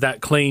opinion, is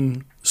that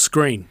clean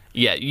screen.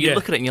 Yeah, you Yeah.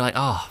 look at it and you're like,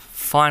 oh,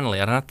 finally,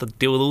 I don't have to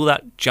deal with all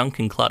that junk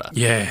and clutter.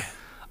 Yeah.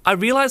 I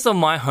realized on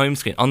my home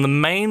screen, on the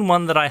main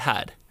one that I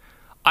had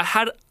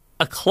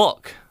a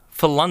clock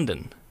for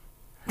London.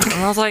 And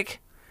I was like,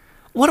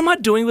 what am I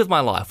doing with my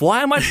life?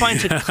 Why am I trying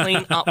to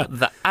clean up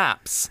the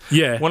apps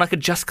Yeah. when I could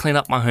just clean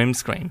up my home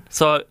screen?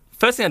 So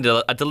first thing I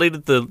did, I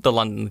deleted the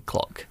London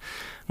clock.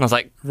 And I was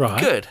like, Right.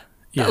 good.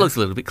 Yeah. That looks a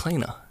little bit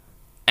cleaner.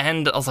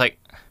 And I was like,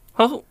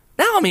 oh,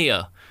 now I'm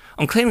here.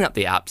 I'm cleaning up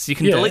the apps. You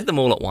can Yeah. delete them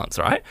all at once,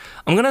 right?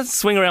 I'm going to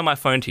swing around my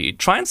phone to you.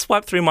 Try and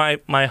swipe through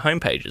my home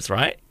pages,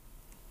 right?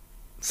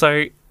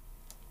 So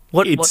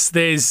It's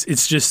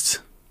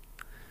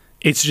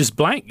just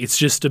blank. It's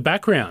just a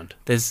background.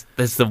 There's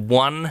the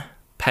one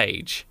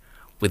page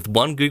with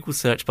one Google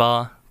search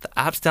bar, the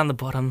apps down the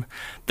bottom,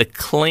 the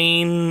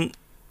clean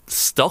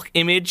stock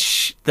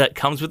image that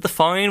comes with the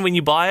phone when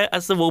you buy it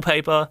as the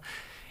wallpaper.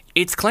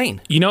 It's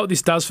clean. You know what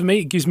this does for me?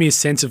 It gives me a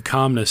sense of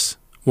calmness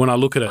when I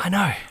look at it. I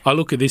know. I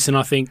look at this and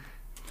I think,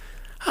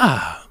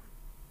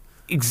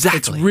 Exactly.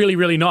 it's really,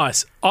 really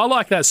nice. I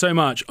like that so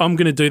much. I'm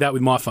going to do that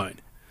with my phone.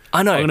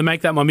 I know. I'm going to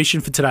make that my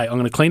mission for today. I'm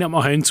going to clean up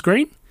my home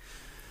screen,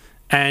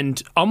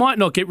 and I might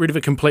not get rid of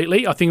it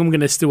completely. I think I'm going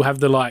to still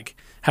have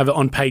have it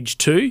on page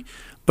 2,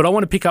 but I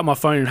want to pick up my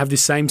phone and have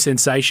this same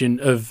sensation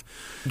of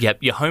Yep,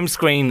 your home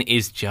screen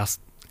is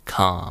just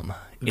calm.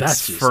 that's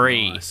It's just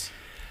free. nice.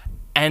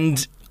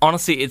 And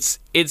honestly,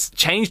 it's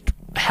changed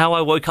how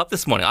I woke up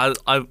this morning.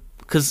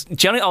 Because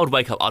generally I would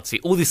wake up, I'd see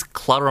all this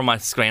clutter on my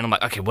screen. I'm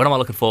like, okay, what am I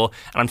looking for?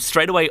 And I'm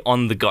straight away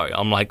on the go.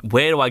 I'm like,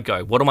 where do I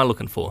go? What am I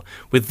looking for?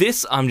 With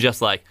this, I'm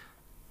just like,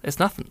 there's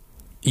nothing.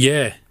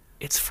 Yeah.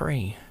 It's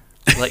free.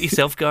 Let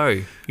yourself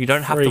go. You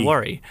don't have to Free.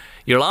 worry.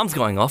 Your alarm's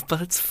going off, but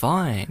it's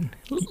fine.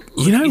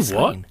 You know It's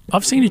what? fine.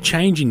 I've seen a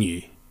change in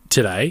you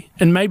today,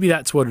 and maybe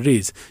that's what it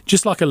is.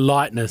 Just like a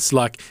lightness,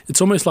 like it's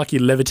almost like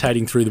you're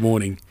levitating through the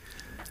morning.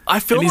 I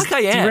feel And like I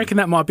am. Do you reckon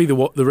that might be the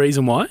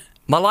reason why?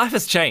 My life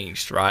has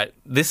changed, right?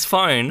 This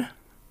phone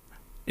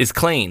is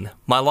clean.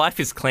 My life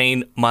is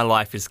clean. My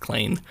life is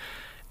clean.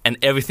 And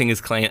everything is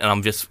clean, and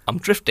I'm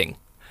drifting.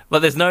 But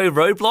there's no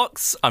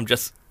roadblocks.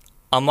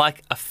 I'm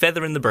like a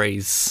feather in the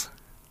breeze.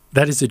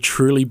 That is a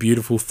truly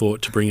beautiful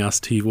thought to bring us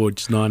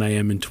towards 9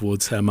 a.m. and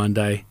towards our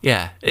Monday,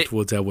 Yeah.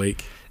 towards our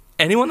week.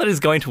 Anyone that is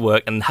going to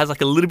work and has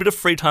like a little bit of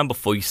free time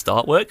before you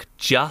start work,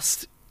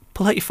 just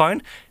pull out your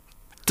phone,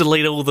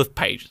 delete all the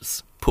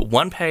pages. Put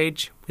one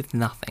page with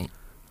nothing,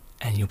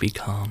 and you'll be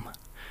calm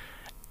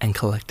and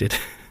collected.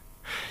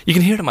 You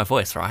can hear it in my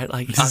voice, right?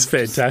 Like This is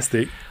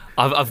fantastic.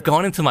 I've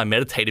gone into my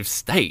meditative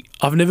state.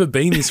 I've never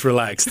been this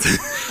relaxed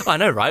I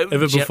know, right?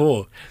 ever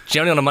before.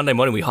 Generally on a Monday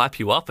morning, we hype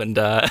you up and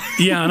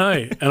Yeah, I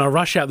know. And I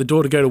rush out the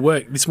door to go to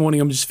work. This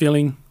morning, I'm just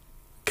feeling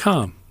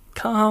calm.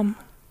 calm,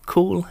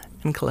 cool,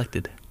 and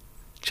collected.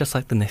 Just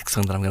like the next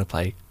song that I'm going to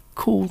play,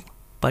 Cool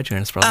by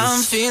Jonas I'm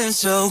Brothers. feeling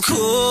so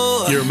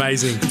cool. You're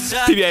amazing.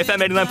 PBA FM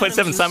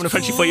 89.7, Simon and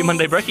Frenchie for your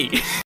Monday Brekkie.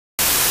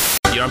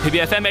 You're on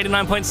PBA FM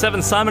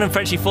 89.7, Simon and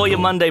Frenchie for your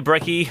Monday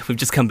Brekkie. We've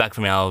just come back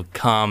from our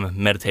calm,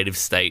 meditative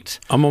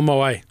state. I'm on my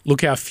way.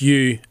 Look how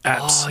few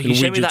apps and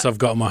showed me widgets that I've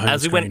got on my home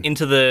As we screen. went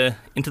into the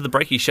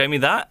Brekkie, you showed me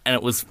that, and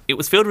it was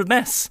filled with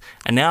mess.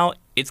 And now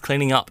it's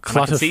cleaning up. And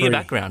I can see your Clutter-free.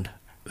 background.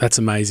 That's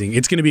amazing.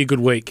 It's going to be a good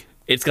week.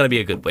 It's going to be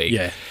a good week.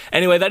 Yeah.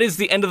 Anyway, that is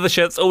the end of the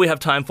show. That's all we have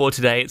time for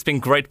today. It's been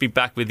great to be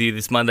back with you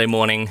this Monday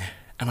morning,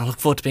 and I look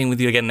forward to being with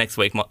you again next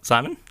week,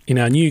 Simon. In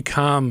our new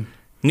calm,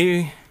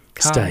 New,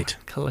 calm, State.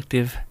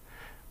 collective.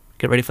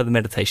 Get ready for the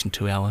meditation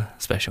 2-hour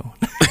special.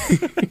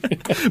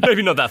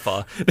 Maybe not that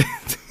far.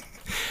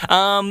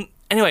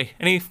 Anyway,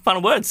 any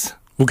final words?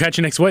 we'll catch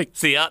you next week.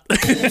 See ya.